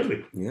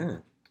 Really? Yeah.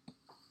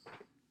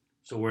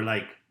 So we're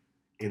like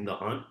in the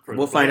hunt for.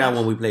 We'll the find out playoffs?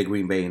 when we play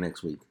Green Bay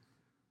next week.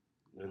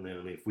 And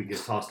then if we get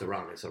tossed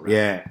around, it's a wrap.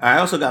 Yeah. I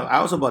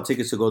also bought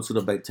tickets to go to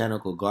the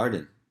Botanical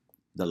Garden,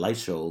 the light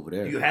show over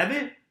there. You have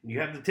it? You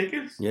have the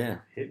tickets? Yeah.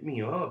 Hit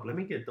me up. Let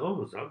me get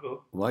those. I'll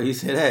go. Why you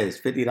say that? It's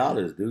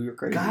 $50, dude. You're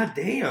crazy. God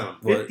damn.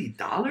 What?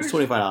 $50? It's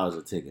 $25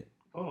 a ticket.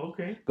 Oh,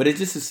 okay. But it's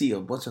just to see a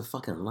bunch of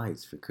fucking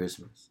lights for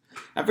Christmas.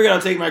 I figured I'll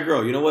take my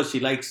girl. You know what? She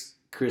likes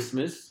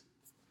Christmas.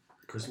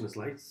 Christmas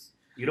lights?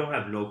 You don't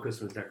have no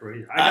Christmas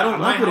decorations. I'm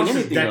My not putting house is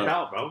anything decked up.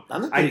 out, bro.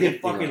 I'm not I putting did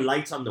anything fucking up.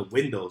 lights on the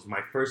windows.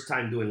 My first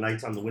time doing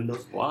lights on the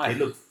windows. Why? They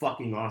look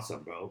fucking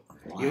awesome, bro.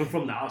 Why? Even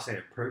from the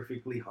outside,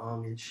 perfectly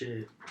hung and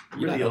shit.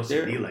 You're Really not up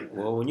there. OCD like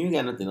that. Well, when you ain't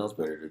got nothing else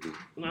better to do.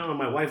 No,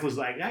 my wife was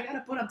like, I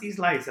gotta put up these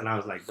lights. And I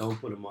was like, don't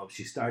put them up.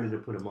 She started to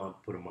put them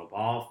up,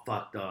 all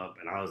fucked up.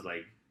 And I was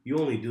like, you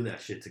only do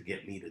that shit to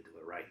get me to do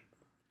it right.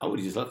 I would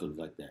have just left them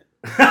like that.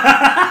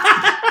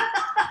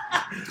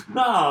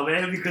 No,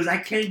 man, because I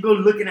can't go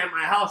looking at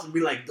my house and be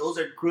like, those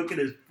are crooked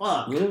as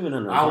fuck. You live in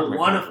an I apartment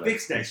want to complex.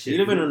 fix that shit. You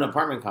live in an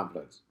apartment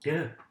complex.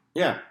 Yeah.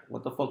 Yeah.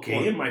 What the fuck?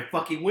 Okay, and my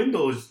fucking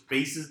windows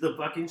faces the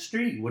fucking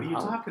street. What are you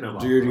talking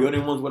about? You're the bro? only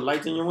ones with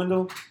lights in your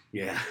window?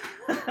 Yeah.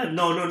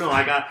 No.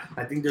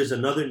 I think there's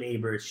another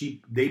neighbor.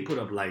 They put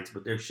up lights,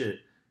 but their shit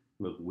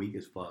look weak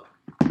as fuck.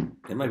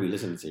 They might be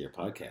listening to your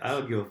podcast. I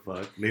don't give a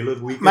fuck. They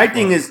look weak. My as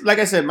thing fuck. is, like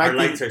I said, Our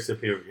lights are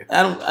superior.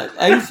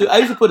 I used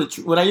to put a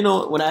tree when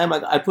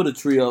I put a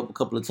tree up a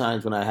couple of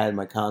times when I had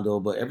my condo,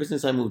 but ever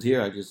since I moved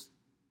here, I just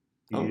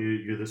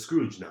You're the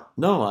Scrooge now.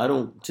 no, I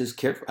don't just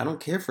care. I don't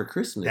care for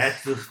Christmas.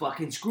 That's the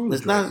fucking Scrooge.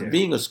 It's right not there.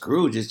 being a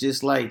Scrooge. It's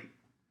just like,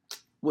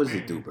 what does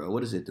it do, bro? What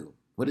does it do?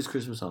 What is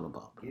Christmas all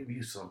about? Bro? Give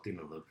you something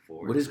to look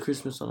forward. What is to,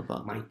 Christmas bro. all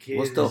about? My bro? kids.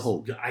 What's the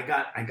hope? I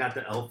got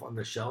the elf on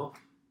the shelf.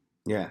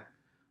 Yeah,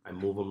 I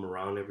move them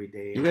around every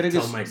day. you gotta I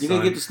tell my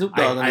get the Snoop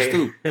Dogg on the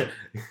stoop.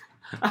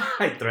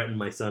 I threaten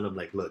my son. I'm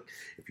like, look,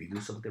 if you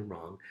do something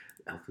wrong,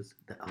 the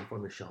elf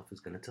on the shelf is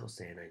gonna tell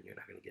Santa, and you're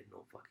not gonna get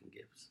no fucking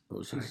gifts.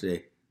 What she Right.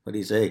 say? What do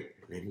you say?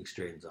 And then he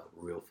straightens up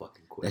real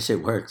fucking quick. That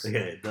shit works. Yeah,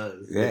 it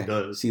does. Yeah, It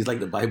does. She's like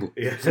the Bible.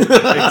 Yeah, That's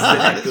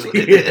exactly. what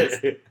it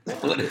is.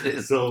 That's what it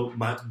is. So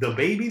the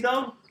baby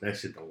though, that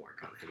shit don't work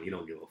on him. He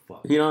don't give a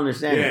fuck. You don't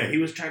understand. Yeah, he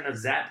was trying to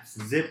zap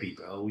Zippy,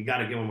 bro. We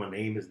gotta give him a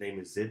name. His name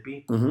is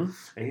Zippy, Mm-hmm.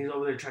 and he's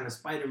over there trying to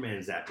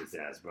Spider-Man zap his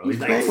ass, bro. He's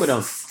like, playing with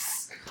him.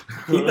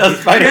 He does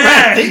Spider-Man.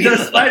 Yeah, he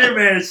does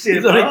Spider-Man shit.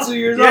 He's only bro. 2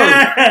 years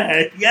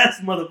Yeah, yes,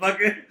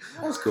 motherfucker.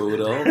 That's cool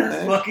though. That's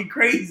Man. fucking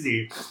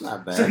crazy. That's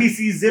not bad. So he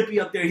sees Zippy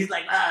up there. He's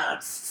like,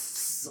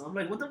 So I'm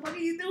like, what the fuck are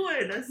you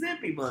doing? That's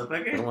Zippy,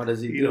 motherfucker. And what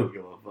does he You do? don't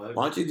give a fuck.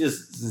 Why don't you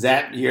just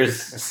zap your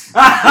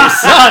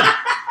son?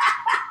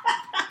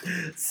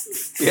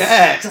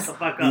 Yeah. Shut the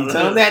fuck up. You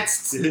tell him that.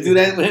 You do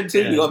that with him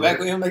too. You go back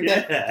with him like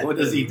that. Yeah. What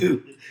does he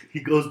do? He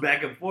goes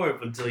back and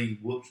forth until he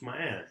whoops my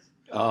ass.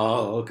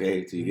 Oh,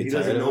 okay. So you get He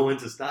tired doesn't of know him? when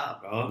to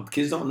stop, bro.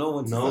 Kids don't know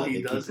when to No, stop. he They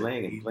keep doesn't.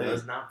 playing and He playing.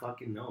 does not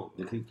fucking know.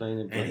 They Bro. keep playing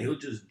and And playing. he'll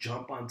just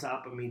jump on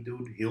top of me,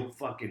 dude. He'll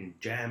fucking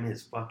jam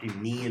his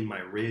fucking knee in my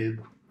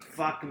rib.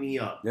 Fuck me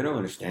up. They don't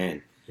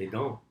understand. They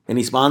don't.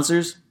 Any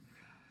sponsors?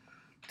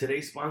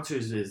 Today's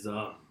sponsors is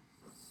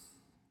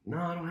no,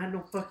 I don't have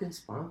no fucking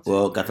sponsors.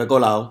 Well, Café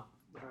Colado,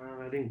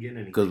 I didn't get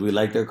any. because we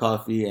like their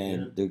coffee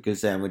and Yeah. their good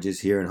sandwiches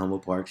here in Humble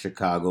Park,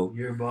 Chicago.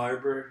 Your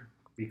barber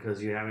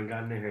because you haven't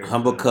gotten a haircut.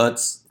 Humble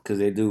Cuts, because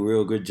they do a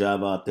real good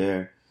job out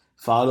there.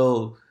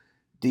 Follow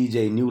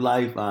DJ New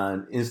Life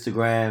on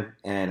Instagram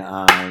and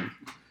on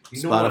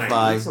You know what? I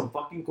Spotify. need some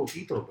fucking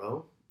coquito,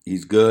 bro.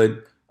 He's good.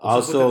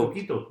 What's up Also, with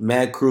the coquito?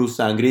 Mad Cruz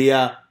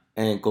Sangria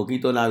and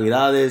Coquito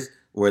Navidades,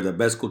 where the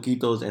best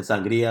coquitos and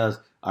sangrias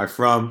are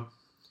from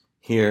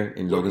here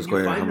in Where Logan can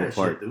Square you and find Humble that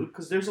Park. shit, dude?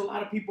 Because there's a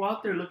lot of people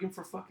out there looking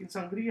for fucking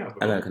sangria, bro.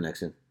 I got a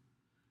connection.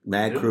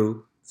 Mad Yeah.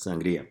 Crew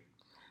Sangria.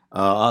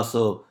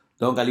 Also,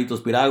 Don Galitos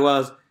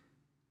Piraguas.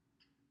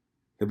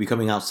 He'll be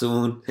coming out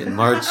soon in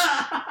March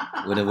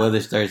when the weather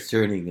starts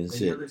turning and Any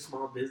shit. other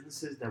small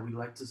businesses that we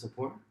like to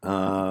support?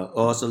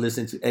 Also,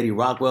 listen to Eddie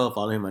Rockwell.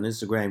 Follow him on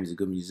Instagram. He's a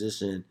good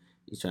musician.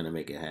 He's trying to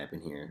make it happen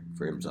here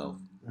for himself.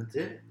 That's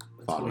it.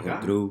 That's Follow what I him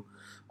got. through.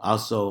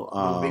 Also,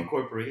 No big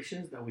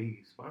corporations that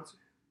we sponsor.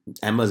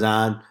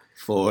 Amazon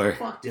for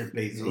Fuck Jeff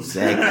Bezos.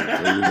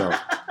 exactly. There you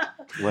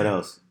go. What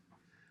else?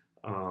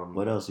 What?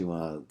 What else you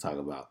want to talk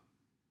about?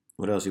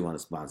 What else you want to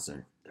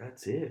sponsor?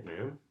 That's it,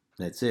 man.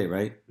 That's it,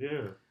 right?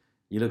 Yeah.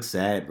 You look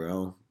sad,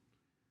 bro.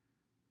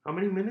 How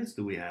many minutes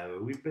do we have?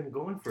 We've been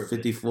going for a bit.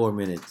 54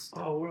 minutes.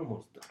 Oh, we're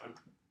almost done.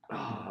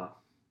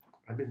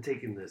 I've been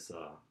taking this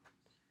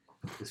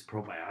This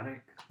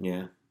probiotic.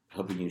 Yeah,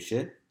 helping you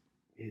shit.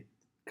 It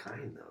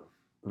kind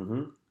of.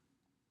 Mm-hmm.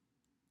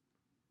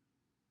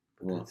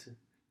 But What? that's it.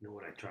 You know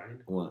what I tried?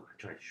 What?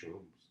 I tried shrooms.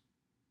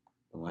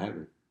 What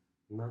happened?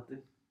 Nothing.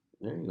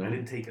 There you I go.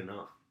 didn't take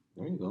enough.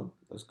 There you go.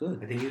 That's I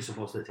good. think you're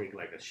supposed to take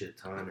like a shit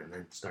ton and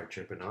then start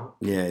tripping out.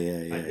 Yeah, I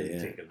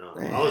didn't take enough.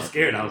 I was Yeah,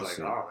 scared. I was like,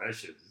 shit. oh, that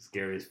shit is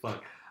scary as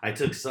fuck. I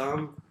took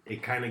some.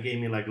 It kind of gave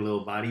me like a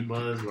little body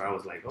buzz where I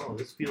was like, oh,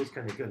 this feels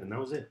kind of good. And that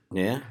was it.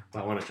 Yeah.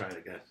 But I want to try it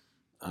again.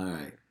 All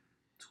right.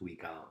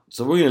 Tweak out.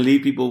 So we're gonna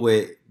leave people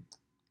with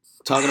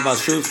talking about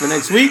shrooms for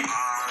next week.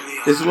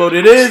 This is what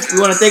it is. We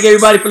want to thank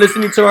everybody for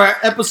listening to our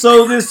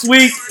episode this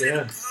week.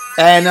 Yeah.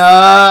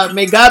 And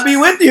may God be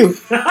with you.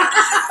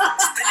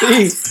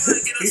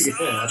 Peace.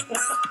 Yeah.